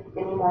to take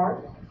any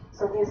more,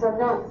 so he's a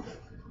none.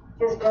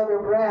 His brother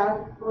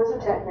Brad, who was a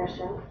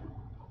technician,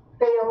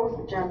 failed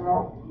the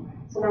general,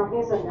 so now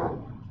he's a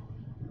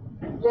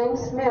none.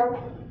 James Smith,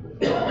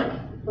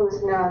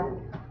 who's none,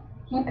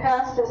 he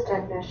passed his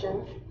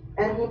technician,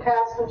 and he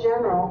passed the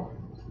general,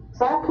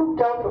 so I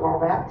pooped out from all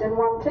that, didn't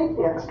want to take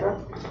the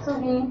extra, so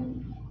he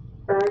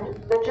earned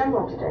the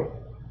general today.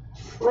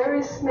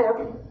 Larry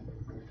Smith,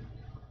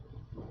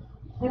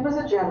 he was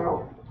a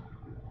general,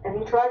 and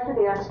he tried for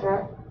the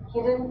extra. He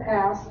didn't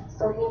pass,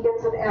 so he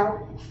gets an F,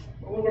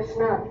 and he gets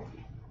none.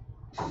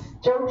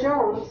 Joe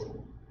Jones,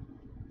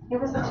 he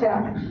was a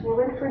tech. He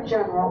went for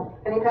general,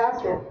 and he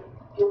passed it,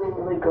 feeling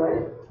really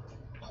good.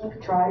 He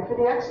tried for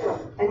the extra,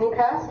 and he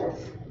passed it.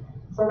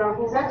 So now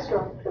he's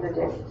extra for the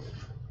day.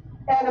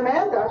 And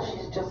Amanda,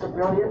 she's just a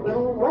brilliant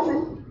little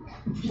woman.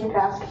 She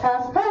passed.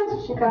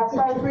 She passed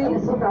all 3,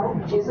 so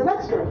now she's an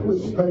extra. And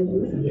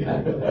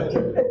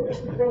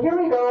here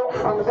we go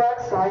on the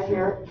back side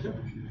here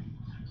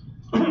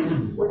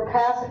with a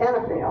pass and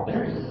a fail.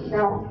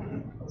 Now,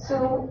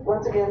 Sue,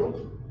 once again,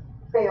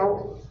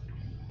 failed,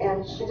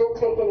 and she didn't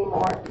take any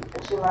more,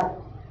 and she left.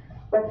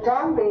 But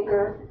Don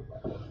Baker,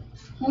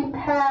 he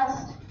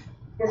passed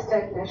his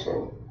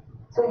technician,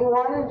 so he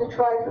wanted to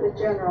try for the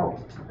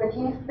general, but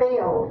he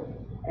failed,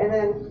 and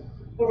then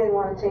he didn't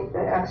want to take the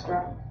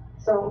extra.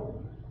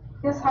 So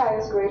his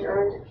highest grade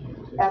earned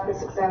at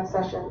this exam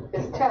session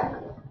is tech.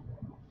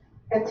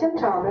 And Tim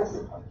Thomas,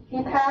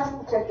 he passed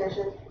the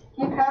technician,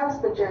 he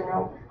passed the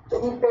general,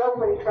 but he failed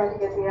when he tried to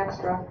get the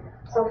extra.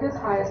 So his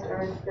highest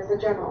earned is the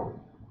general.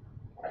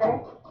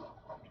 Okay?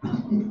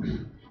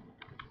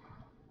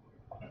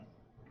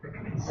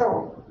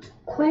 So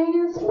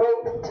please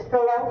wait to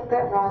fill out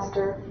that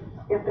roster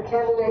if the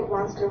candidate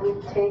wants to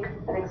retake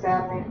an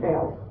exam they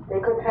failed. they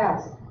could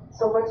pass.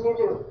 So what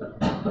do?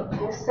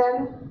 You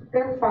send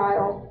their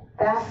file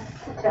back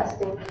to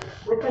testing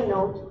with a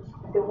note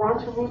if they want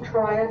to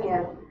retry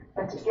again,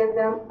 but to give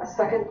them a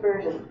second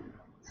version.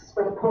 This is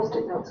where the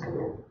post-it notes come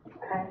in,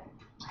 okay?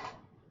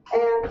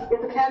 And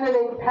if the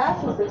candidate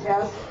passes the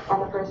test on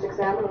the first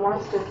exam and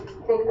wants to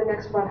take the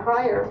next one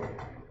higher,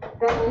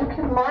 then you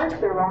can mark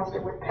their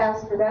roster with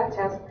pass for that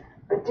test,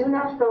 but do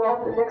not fill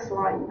out the next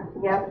line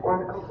yet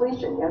or the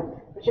completion yet,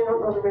 because you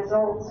don't know the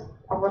results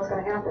of what's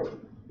going to happen.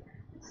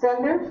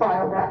 Send their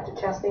file back to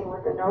testing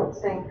with a note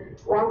saying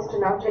wants to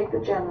now take the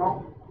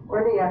general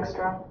or the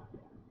extra,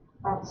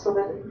 so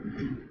that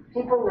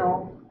people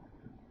know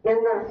in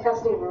the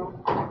testing room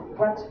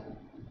what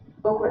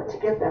booklet to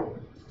give them.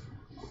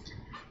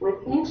 With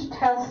each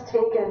test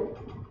taken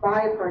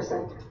by a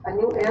person, a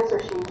new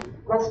answer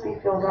sheet must be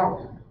filled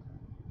out.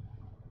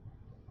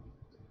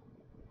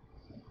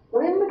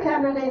 When the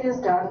candidate is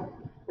done,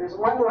 there's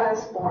one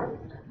last form.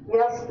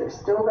 Yes, there's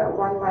still that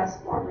one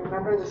last form.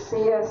 Remember the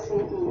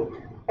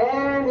CSCE.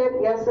 And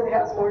yes, it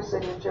has more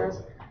signatures.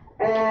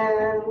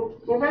 And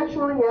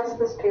eventually, yes,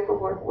 this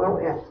paperwork will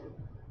end.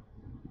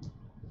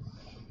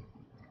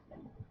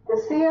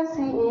 The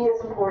CSCE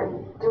is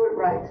important. Do it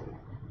right.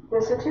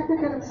 The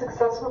Certificate of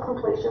Successful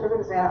Completion of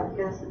Exam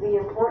is the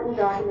important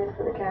document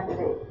for the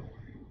candidate.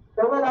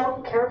 Fill it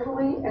out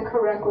carefully and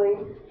correctly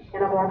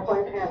in a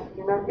ballpoint pen.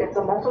 Remember, it's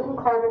a multiple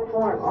carbon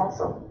form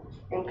also.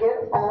 And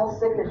get all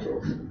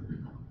signatures.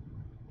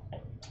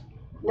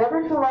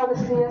 Never fill out a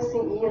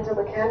CSCE until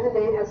the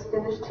candidate has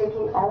finished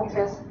taking all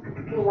tests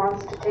he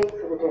wants to take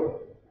for the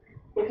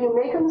day. If you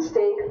make a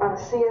mistake on a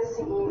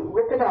CSCE,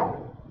 rip it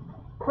out.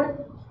 Put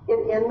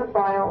it in the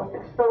file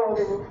and fill out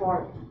a new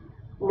form.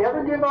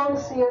 Never give out a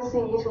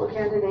CSCE to a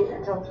candidate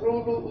until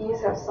 3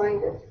 VEs have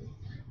signed it.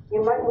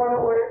 You might want to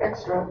order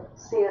extra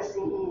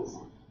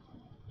CSCEs.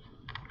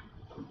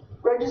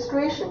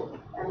 Registration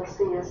and the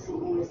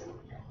CSCEs.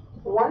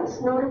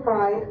 Once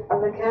notified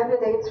of the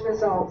candidate's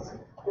results,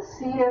 the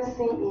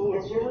CSCE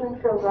is usually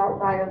filled out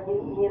by a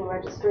VE in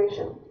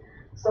registration.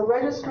 So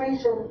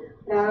registration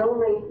not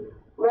only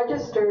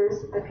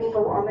registers the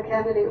people on the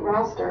candidate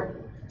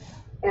roster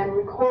and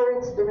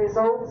records the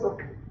results of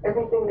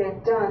everything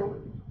they've done,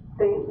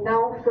 they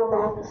now fill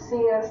out the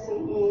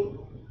CSCE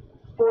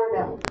for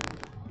them.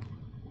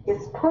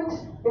 It's put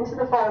into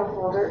the file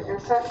folder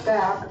and sent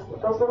back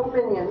with those little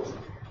minions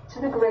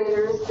to the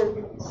graders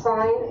to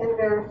sign and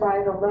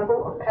verify the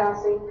level of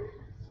passing,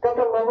 that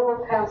the level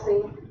of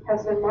passing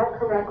has been marked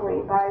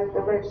correctly by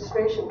the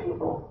registration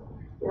people,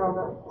 you know,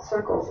 the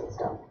circles and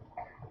stuff.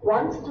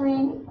 Once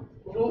 3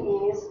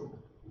 VEs,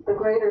 the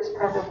graders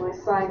probably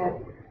sign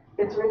it,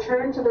 it's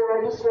returned to the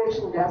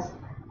registration desk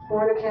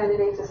for the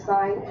candidate to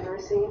sign and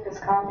receive his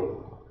copy.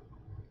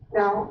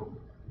 Now,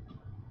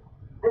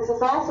 this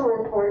is also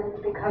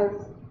important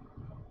because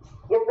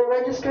if the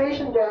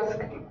registration desk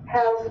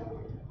has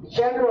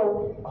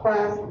general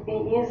class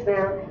VEs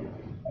there,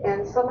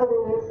 and some of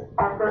these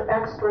are for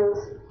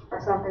extras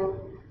or something,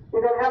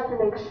 you're going to have to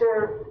make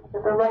sure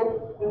that the right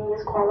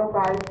VEs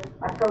qualified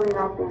are filling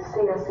out these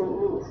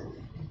CSCEs.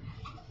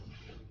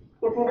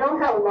 If you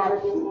don't have a lot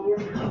of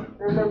VEs,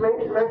 then the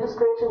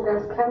registration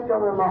desk can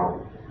fill them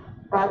out.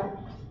 But,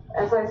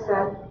 as I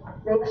said,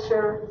 make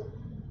sure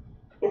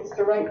it's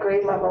the right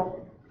grade level.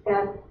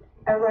 And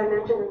as I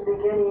mentioned in the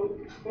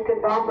beginning, you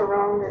can bump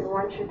around, and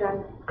once you're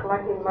done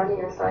collecting money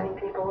or signing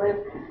people in,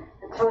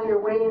 until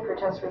you're waiting for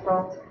test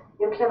results,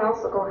 you can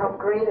also go help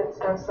grade and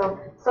stuff. So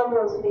some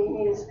of those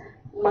VEs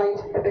might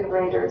have been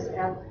graders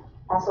and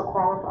also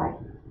qualify.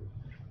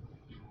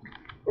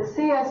 The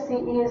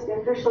CSCE is the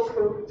official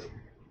proof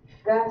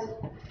that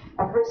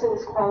a person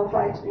is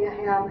qualified to be a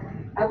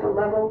ham at the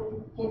level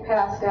he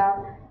passed at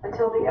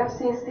until the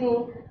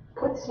FCC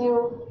puts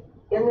you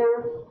in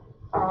their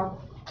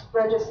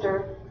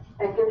register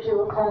and gives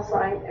you a call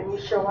sign and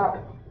you show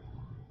up.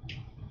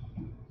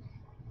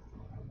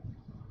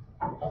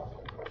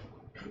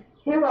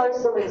 Here are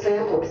some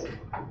examples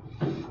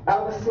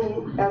of the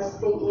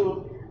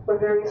CSCE for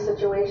various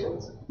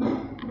situations.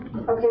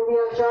 Okay, we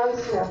have John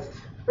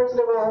Smith. First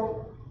of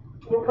all,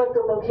 you put the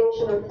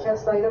location of the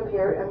test site up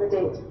here and the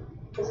date.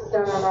 This is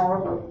done on all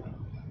of them.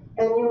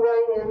 And you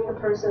write in the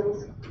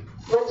person's,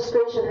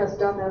 registration has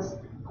done this,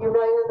 you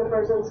write in the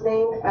person's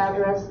name,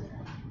 address,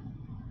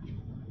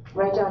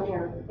 right down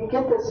here. You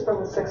get this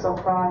from the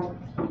 605.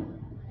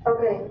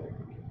 Okay,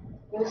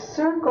 you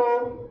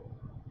circle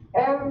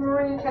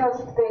every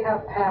test they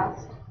have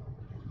passed,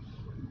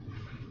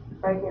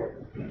 right here.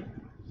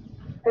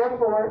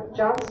 Therefore,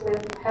 John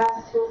Smith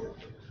passed his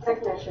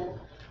technician.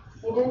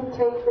 He didn't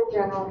take the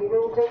general, he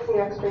didn't take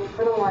the extra, he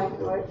put a line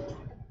through it.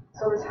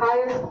 So his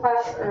highest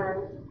class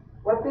earned,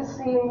 what this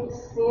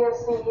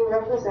CSCE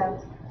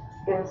represents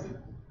is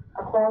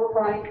a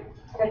qualified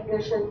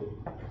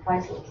technician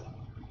license.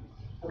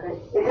 Okay,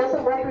 it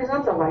doesn't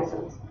represent the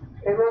license.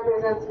 It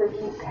represents that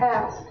he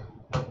passed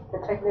the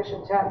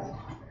technician test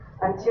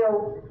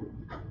until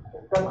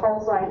the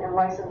call sign and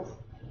license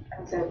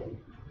comes in.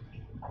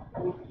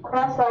 You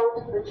cross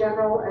out the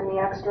general and the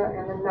extra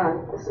and the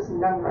none. This is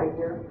none right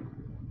here.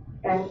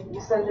 and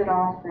you send it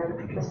off,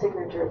 then the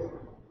signature's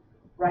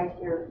right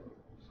here.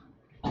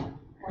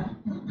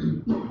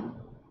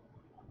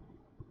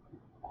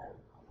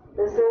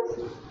 This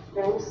is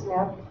James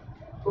Smith,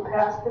 who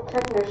passed the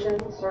technician,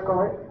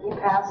 circle it. He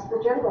passed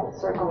the general,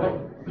 circle it.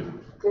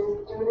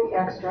 Didn't do the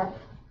extra.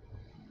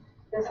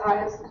 His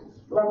highest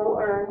level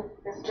earned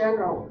is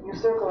general, you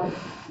circle it.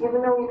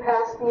 Even though he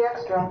passed the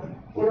extra,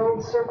 you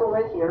don't circle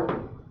it here.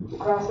 You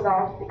cross it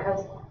off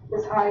because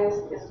his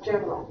highest is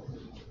general.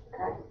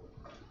 Okay?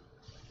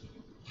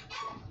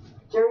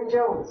 Jerry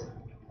Jones.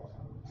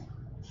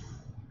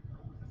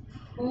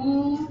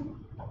 He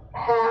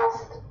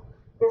passed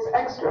his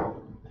extra,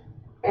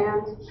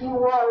 and he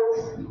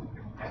was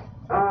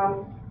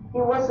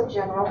a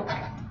general,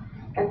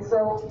 and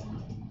so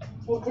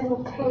he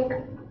didn't take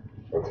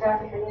the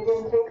tech and he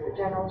didn't take the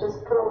general,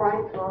 just put a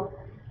line through him,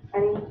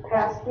 and he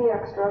passed the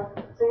extra,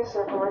 so you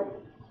circle it,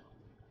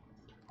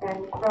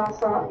 and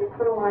cross off, you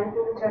put a line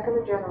through the tech and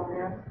the general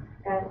here,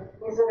 and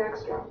he's an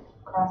extra,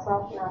 cross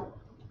off none.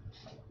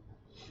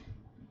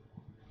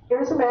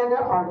 Here's Amanda,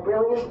 our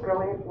brilliant,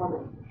 brilliant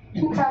woman.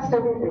 She passed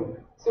everything,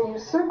 so you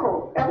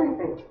circle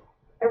everything.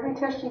 Every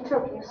test she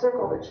took, you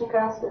circled it, she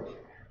passed it.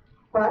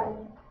 But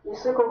you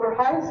circle her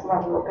highest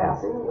level of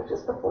passing, which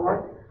is the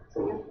 4,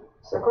 so you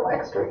circle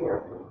extra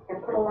here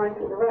and put a line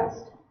through the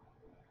rest.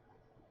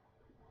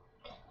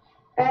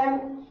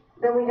 And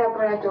then we have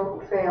Brad Doe,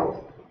 who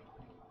failed.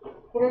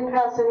 He didn't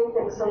pass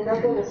anything, so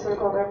nothing is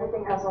circled,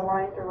 everything has a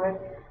line through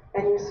it,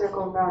 and you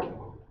circle none.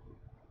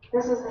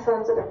 This is the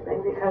sensitive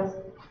thing, because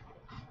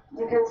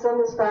you can send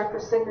this back for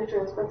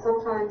signatures, but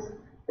sometimes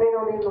they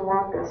don't even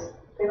want this.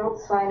 They don't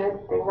sign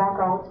it, they walk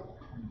out.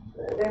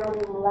 They don't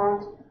even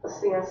want a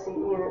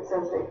CSCE that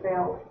says they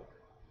failed.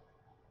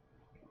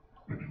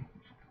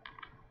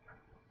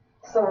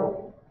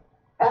 So,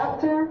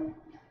 after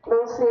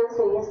those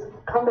CSCs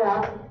come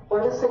back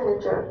for the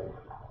signature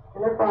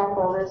in their file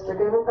folders, they're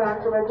given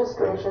back to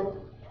registration,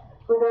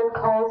 who then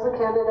calls the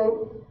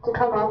candidate to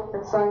come up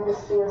and sign his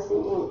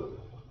CSCE.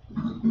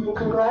 You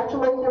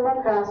congratulate him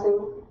on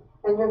passing,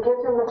 and you give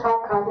him the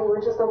top copy,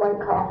 which is the white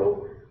copy,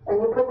 and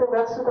you put the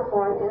rest of the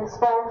form in his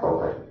file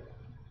folder.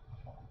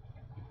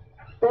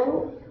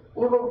 Then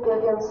you will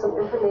give him some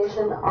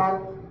information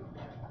on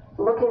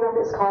looking up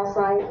his call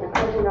sign and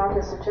printing out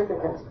his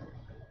certificate.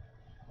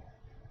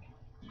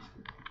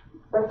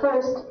 But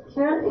first,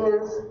 here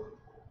is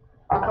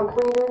a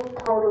completed,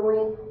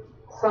 totally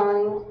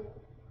signed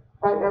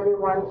by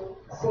everyone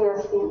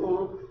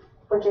CSCE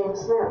for James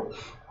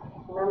Smith.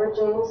 Remember,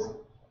 James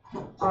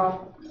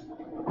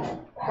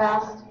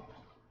passed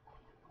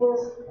his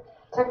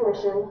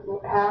technician, he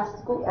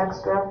passed the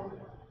extra,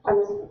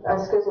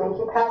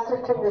 he passed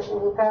his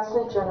technician, he passed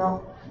his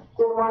general,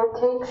 didn't want to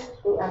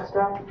take the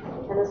extra,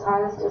 and his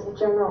highest is the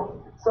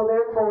general. So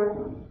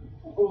therefore,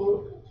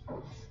 the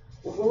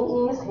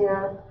VEs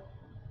here,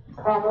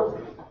 probably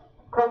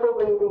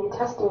the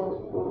testing,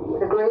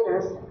 the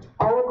graders,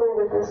 all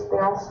agree with this, they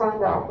all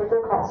signed out with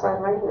their call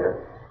sign right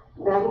here.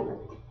 Then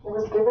it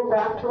was given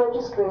back to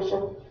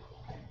registration,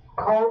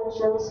 called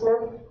Jim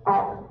Smith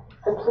up,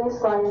 said, please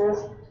sign this.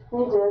 He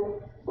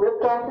did,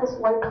 ripped off his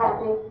white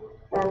copy,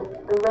 and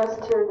the rest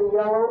here, the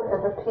yellow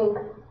and the pink,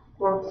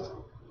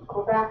 will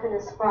go back in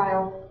his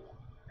file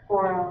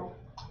for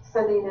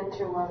sending it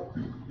to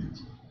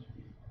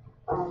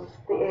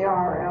the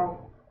ARRL.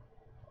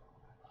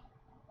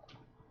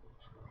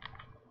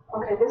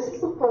 Okay, this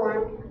is the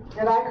form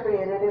that I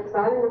created. It's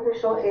not an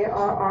official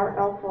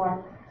ARRL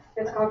form.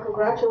 It's called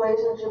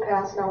Congratulations, You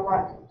Passed, Now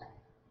What?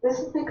 This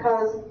is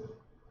because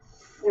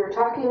you're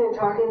talking and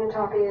talking and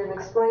talking and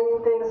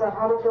explaining things on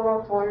how to fill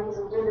out forms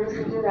and do this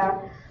and do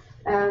that,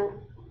 and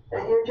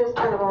you're just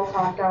kind of all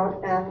talked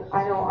out, and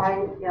I know I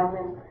am,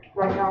 and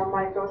right now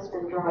my throat's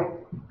been dry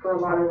for a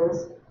lot of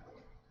this.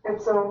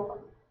 And so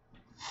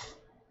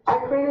I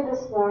created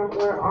this form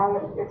where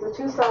it's a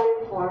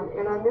 2-sided form,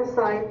 and on this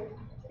side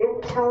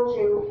it tells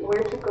you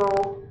where to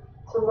go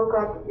to look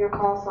up your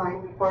call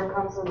sign before it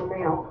comes in the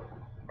mail,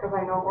 because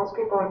I know most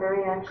people are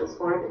very anxious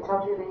for it. It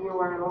tells you the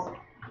URLs,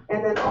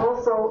 and then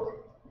also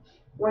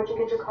once you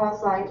get your call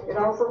sign, it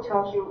also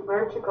tells you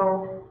where to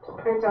go to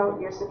print out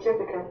your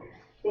certificate.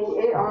 The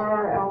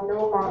ARRL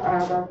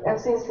the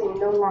FCC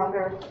no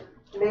longer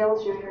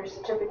mails you your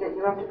certificate.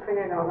 You have to print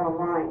it out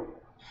online.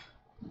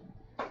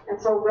 And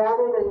so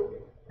rather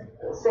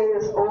than say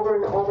this over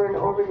and over and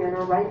over again,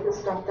 or write this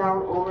stuff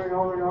down over and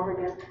over and over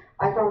again,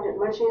 I found it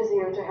much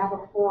easier to have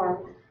a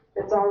form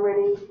that's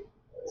already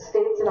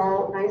states it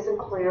all nice and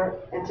clear,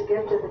 and to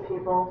give to the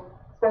people,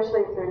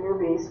 especially if they're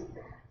newbies,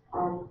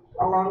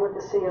 along with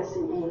the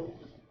CSCE.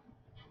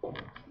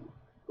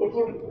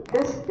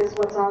 This is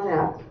what's on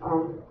that.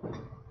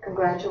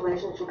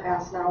 Congratulations, you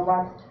passed now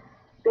what?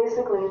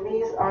 Basically,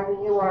 these are the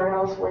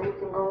URLs where you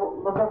can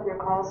go look up your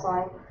call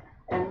sign,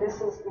 and this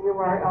is the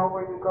URL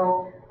where you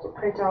go to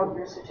print out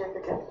your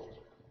certificate.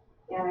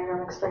 And I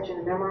don't expect you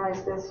to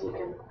memorize this. You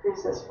can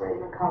freeze this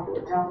frame and copy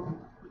it down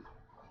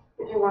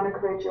if you want to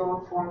create your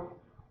own form.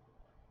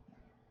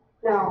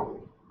 Now,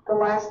 the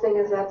last thing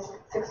is that's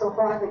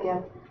 605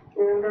 again.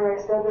 Remember I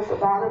said that the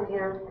bottom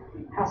here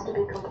has to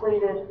be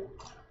completed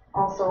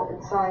also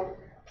and signed.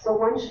 So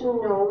once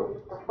you know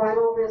the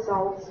final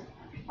results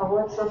of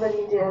what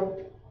somebody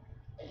did,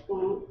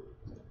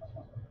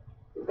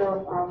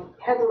 the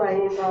head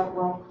liaison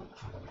will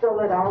fill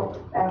it out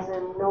as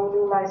in no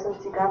new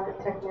license, you got the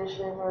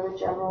technician or the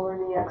general or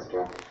the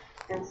extra,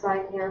 and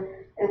sign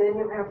here. And then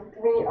you have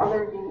 3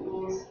 other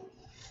VEs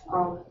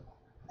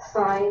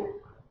sign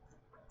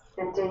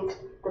and date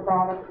the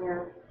bottom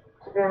here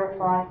to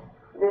verify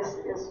this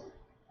is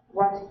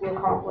what you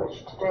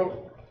accomplished today.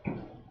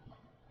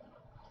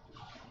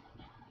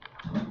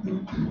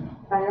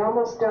 Now you're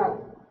almost done.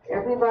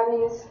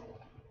 Everybody's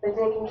been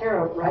taken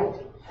care of, right?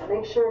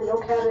 Make sure no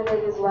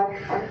candidate is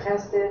left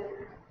untested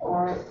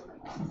or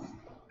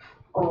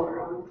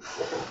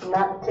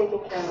not taken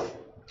care of.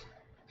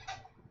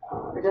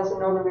 Or doesn't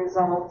know the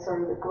results,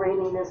 or the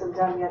grading isn't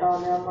done yet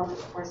on them,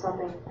 or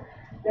something.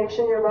 Make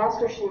sure your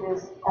roster sheet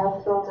is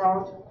all filled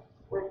out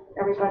with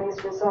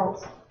everybody's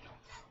results.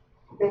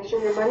 Make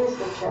sure your money's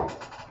been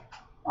checked.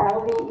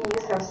 All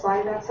VEs have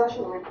signed that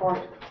session report,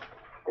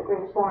 the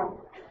green form.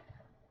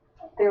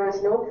 There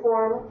is no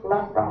form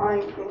left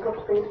behind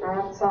incomplete or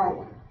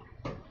unsigned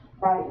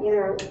by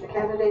either the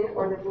candidate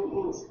or the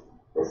VEs.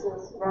 This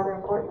is rather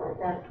important right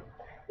there.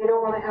 You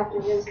don't want to have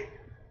to use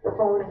the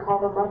phone and call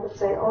them up and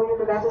say, oh, you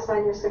forgot to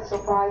sign your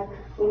 605,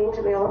 we need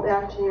to mail it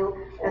back to you,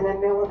 and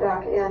then mail it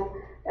back in,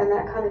 and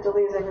that kind of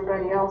delays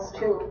everybody else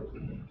too.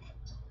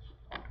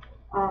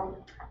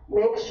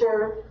 Make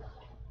sure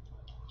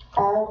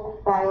all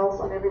files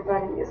on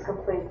everybody is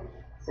complete.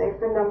 Say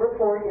for number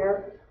 4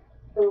 here,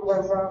 who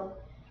was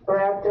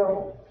Brad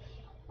Doe.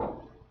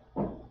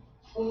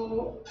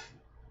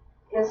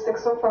 His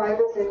 605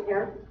 is in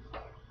here.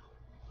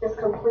 It's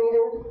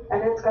completed,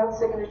 and it's got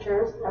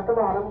signatures at the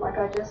bottom, like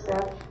I just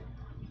said.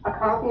 A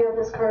copy of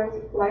his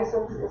current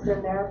license is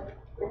in there,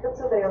 if it's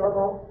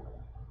available.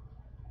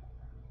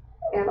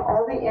 And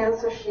all the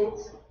answer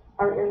sheets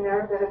are in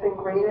there that have been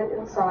graded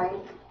and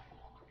signed.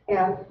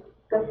 And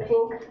the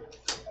pink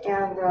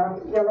and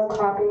yellow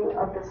copy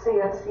of the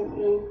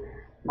CSCE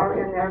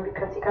are in there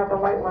because he got the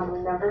white one,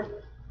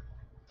 remember?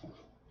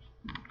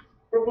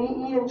 The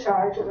VE in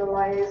charge of the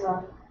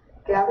liaison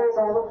gathers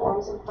all the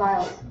forms and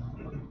files.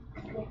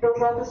 He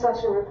fills out the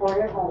session report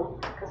at home,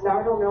 because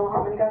now he'll know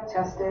how many got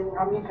tested, and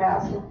how many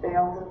passed and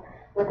failed, and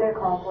what they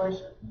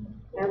accomplished,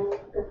 and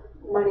the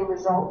money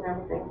result and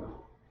everything.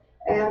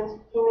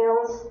 And he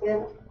mails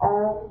in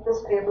all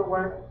this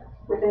paperwork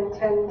within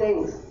 10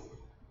 days,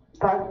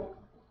 but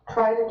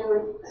try to do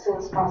it as soon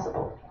as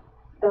possible.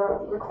 The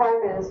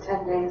requirement is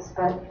 10 days,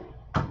 but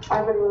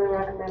I would really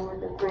recommend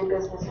within 3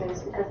 business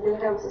days, because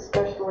Newhams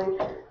especially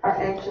are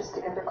anxious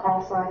to get their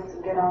call signs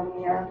and get on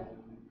the air.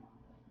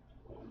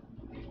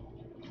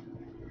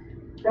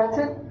 That's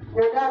it.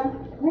 You're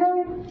done.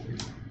 Yay!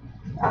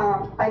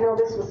 I know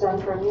this was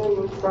done for a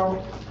meeting,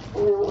 so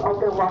you out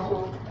there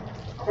watching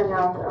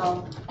cannot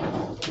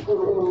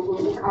do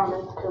any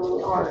comments to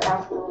me or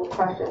ask me any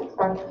questions.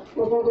 But if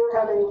you do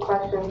have any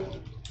questions,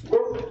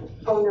 this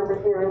phone number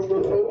here is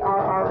the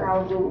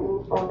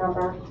ARRLGE phone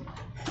number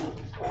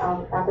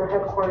at their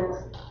headquarters.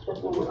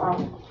 If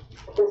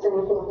there's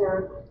anything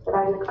here that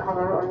I didn't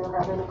cover or you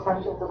have any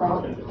questions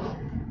about.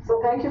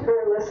 So thank you for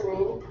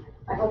listening.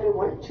 I hope you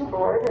weren't too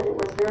bored, and it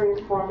was very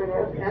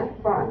informative and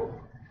fun.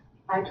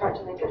 I tried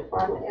to make it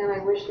fun, and I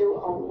wish you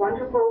a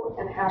wonderful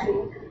and happy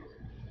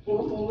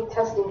VE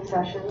testing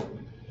session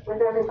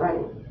with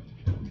everybody.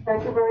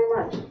 Thank you very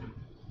much.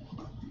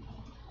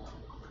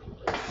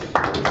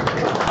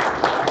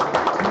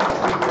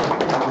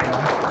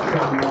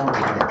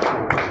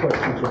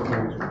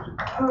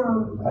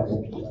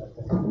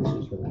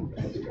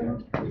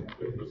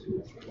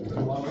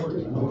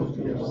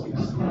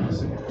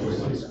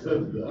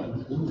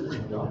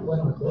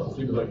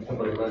 Seems like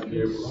somebody might be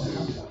able to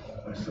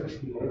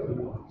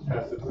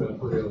pass it to the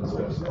real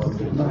test. I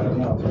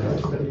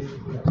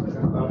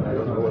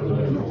don't know whether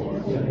that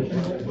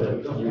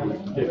you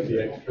would get the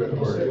extra,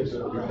 or if you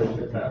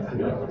could pass the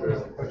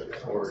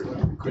extra, or you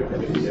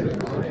couldn't get it.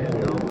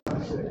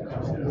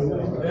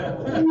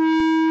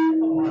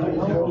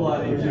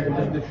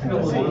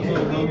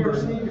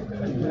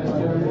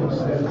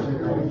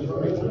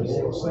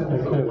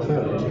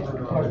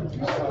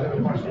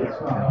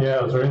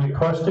 Yeah, is there any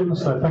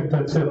questions? I think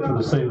that's it for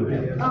this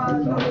evening.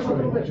 No, there's a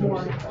little bit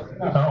more.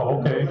 Oh,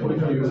 okay. Do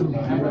this?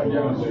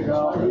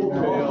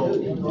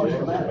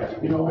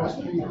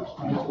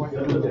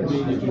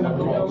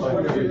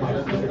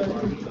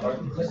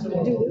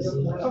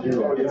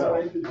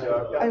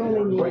 I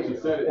only need.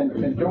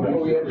 And don't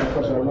go yet,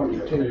 because I want to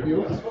take you.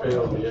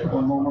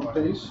 One moment,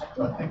 please.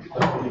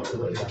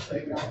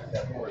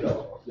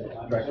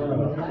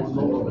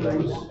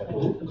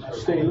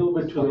 Stay a little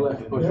bit to the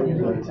left, push it.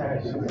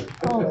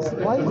 Oh, it's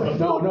light.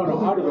 No,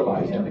 out of the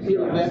light.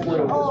 Here, that way.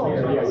 Oh.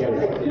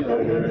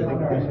 Yeah.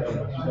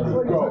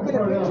 Look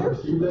at a picture?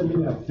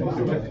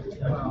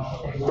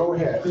 Go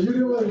ahead.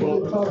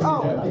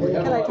 Oh,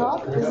 can I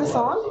talk? Is this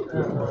on?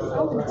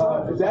 Oh, it's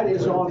on. That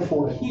is on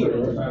for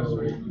here.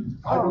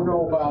 I don't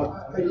know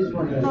about.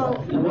 Oh,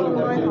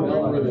 well, I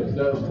know. It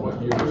does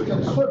what you're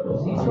doing.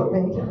 For me.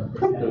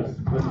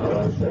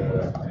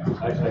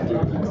 I do.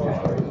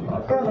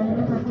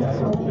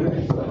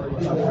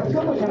 I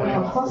feel like I'm in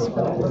a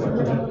hospital.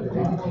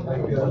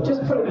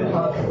 Just put it in.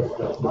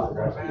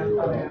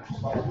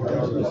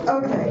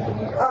 Okay.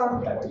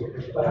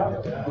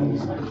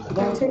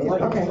 I'll take it.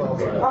 Okay.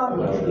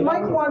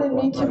 Mike wanted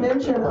me to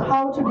mention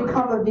how to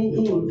become a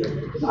VE.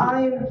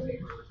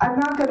 I'm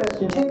not going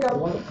to take up.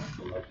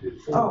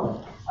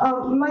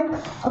 Mike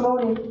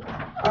Amoni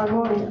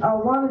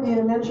wanted me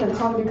to mention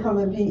how to become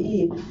a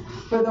VE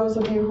for those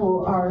of you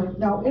who are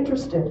now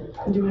interested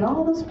in doing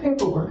all this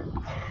paperwork.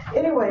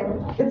 Anyway,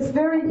 it's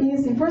very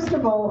easy. First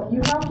of all,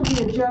 you have to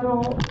be a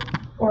general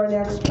or an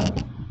extra.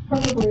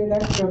 Probably an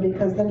extra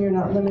because then you're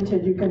not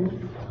limited. You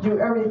can do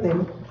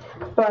everything.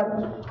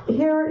 But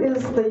here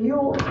is the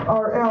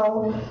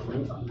URL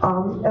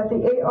at the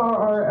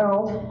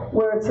ARRL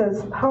where it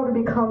says how to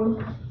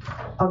become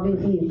a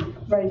VE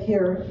right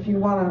here, if you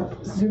want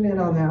to zoom in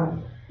on that.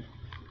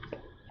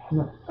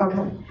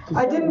 Okay.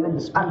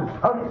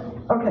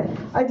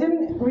 I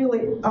didn't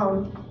really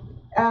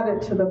add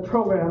it to the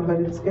program, but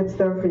it's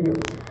there for you.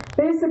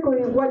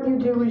 Basically, what you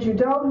do is you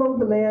download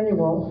the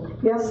manual.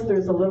 Yes,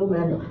 there's a little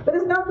manual, but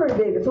it's not very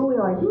big. It's only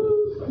like,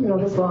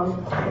 this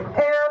long.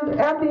 And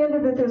at the end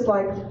of it, there's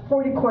like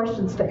 40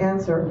 questions to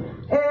answer.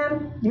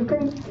 And you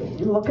can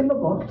look in the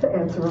book to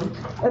answer them.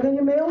 And then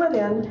you mail it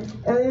in,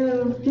 and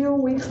then a few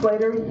weeks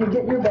later, you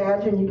get your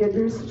badge and you get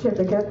your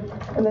certificate,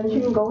 and then you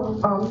can go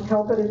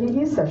help at a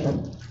VE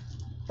session.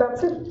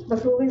 That's it.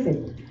 That's real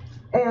easy.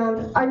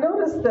 And I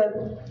noticed that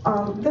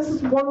this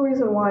is one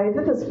reason why I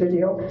did this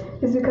video,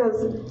 is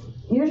because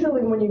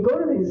usually when you go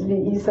to these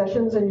VE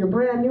sessions and you're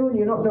brand new and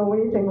you don't know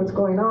anything what's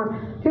going on,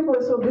 people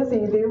are so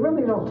busy, they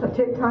really don't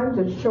take time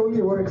to show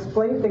you or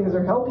explain things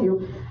or help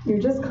you. You're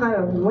just kind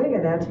of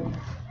winging it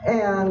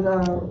and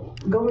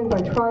going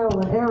by trial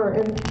and error.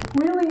 And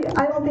really,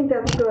 I don't think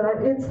that's good.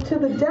 It's to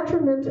the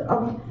detriment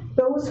of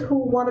those who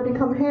want to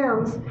become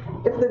hams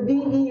if the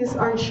VEs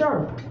aren't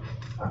sharp.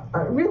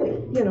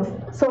 Really,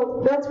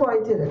 so that's why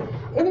I did it.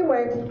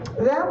 Anyway,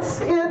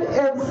 that's it,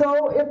 and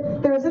so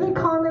if there's any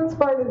comments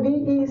by the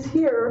VEs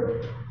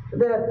here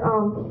that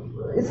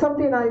is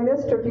something I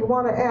missed, or if you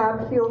want to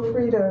add, feel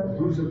free to.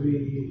 Who's a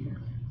VE?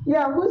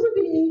 Yeah, who's a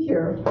VE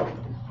here?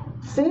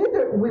 See,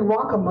 that we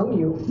walk among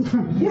you.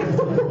 Yeah.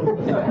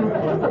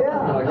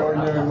 Like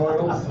ordinary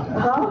mortals?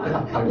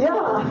 Huh?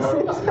 Yeah.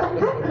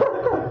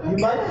 You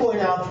might point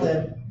out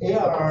that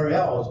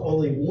ARRL is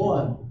only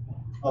one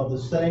of the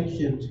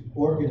sanctioned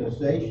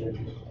organizations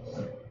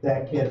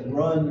that can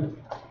run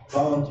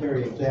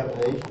voluntary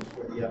examinations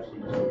for the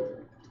FCC.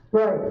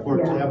 Right.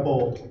 For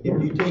example,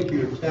 if you take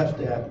your test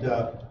at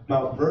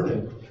Mount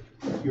Vernon,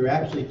 you're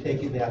actually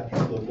taking that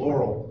through the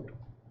Laurel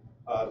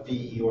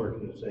VE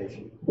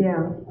organization.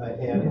 Yeah.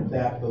 And in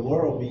fact, the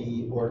Laurel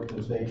VE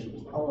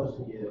organization's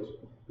policy is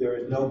there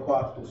is no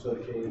cost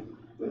associated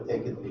with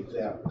taking the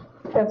exam.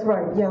 That's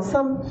right. Yeah,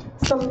 some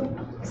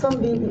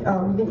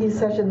VE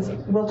sessions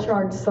will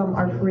charge, some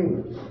are free.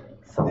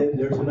 So. And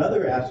there's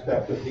another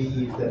aspect of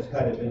VEs that's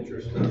kind of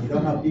interesting. You know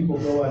how people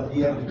go on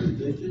DX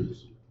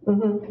positions?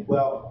 Mm-hmm.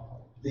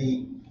 Well,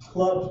 the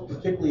clubs,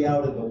 particularly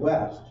out in the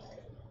West,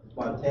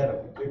 Montana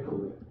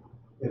particularly,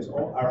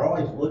 are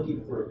always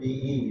looking for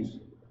VEs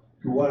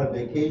who want a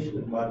vacation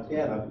in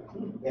Montana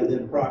and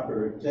then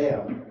proper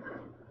exam,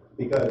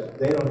 because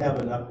they don't have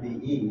enough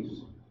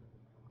VEs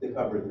to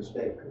cover the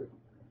state.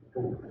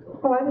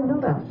 Oh, I didn't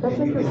know that. That's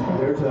interesting.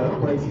 There's a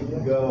place you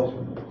can go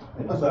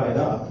and sign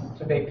up.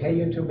 So they pay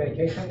you to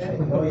vacation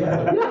then? Oh,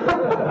 yeah.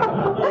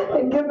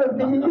 And give a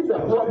visa.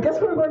 Well, guess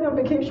we're going on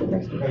vacation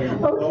next week. Okay.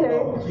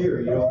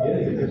 Volunteer, you don't get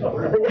anything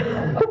for it.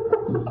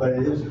 But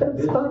it is.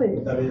 That's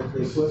funny. I mean, it's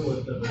the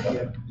equivalent of a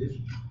DF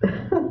position.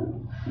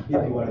 If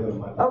you want to go to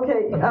my.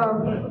 Okay.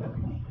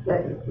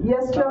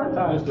 Yes, John?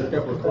 Just a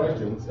couple of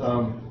questions.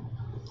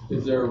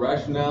 Is there a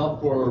rationale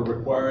for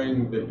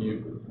requiring that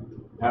you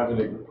have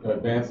an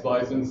advanced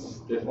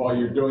license if all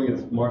you're doing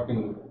is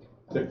marking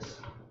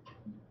ticks?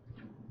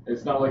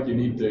 It's not like you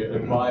need to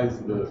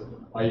advise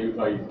are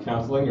you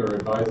counseling or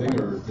advising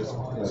or just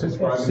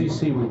describing?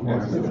 FCC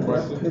requirement. The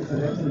question?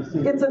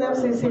 It's an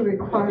FCC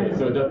requirement. Okay,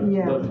 so it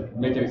doesn't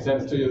make any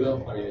sense to you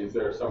though? I mean, is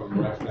there some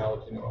rationale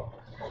that you know of?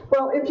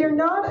 Well, if you're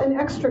not an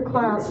extra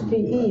class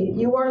VE,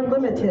 you are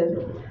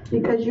limited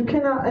because you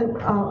cannot,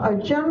 a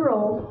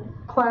general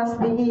class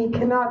VE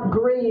cannot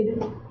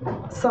grade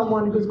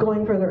someone who's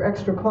going for their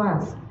extra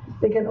class.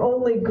 They can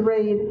only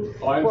grade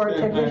for a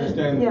technician. I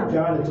understand. Yeah.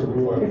 John, it's a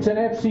rule. It's an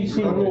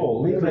FCC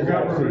rule. Leave it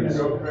at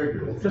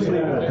FCC. Just leave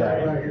it at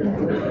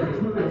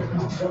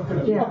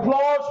that. Yeah.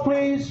 Applause,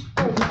 please.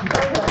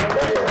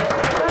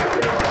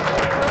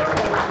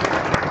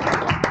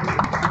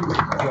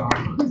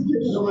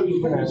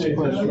 need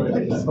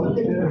this,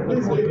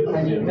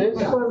 I need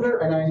this,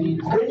 and I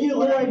need. Did you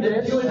learn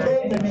that you would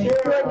take the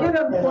chair? Do I get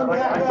him one?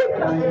 I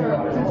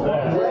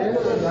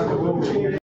need this.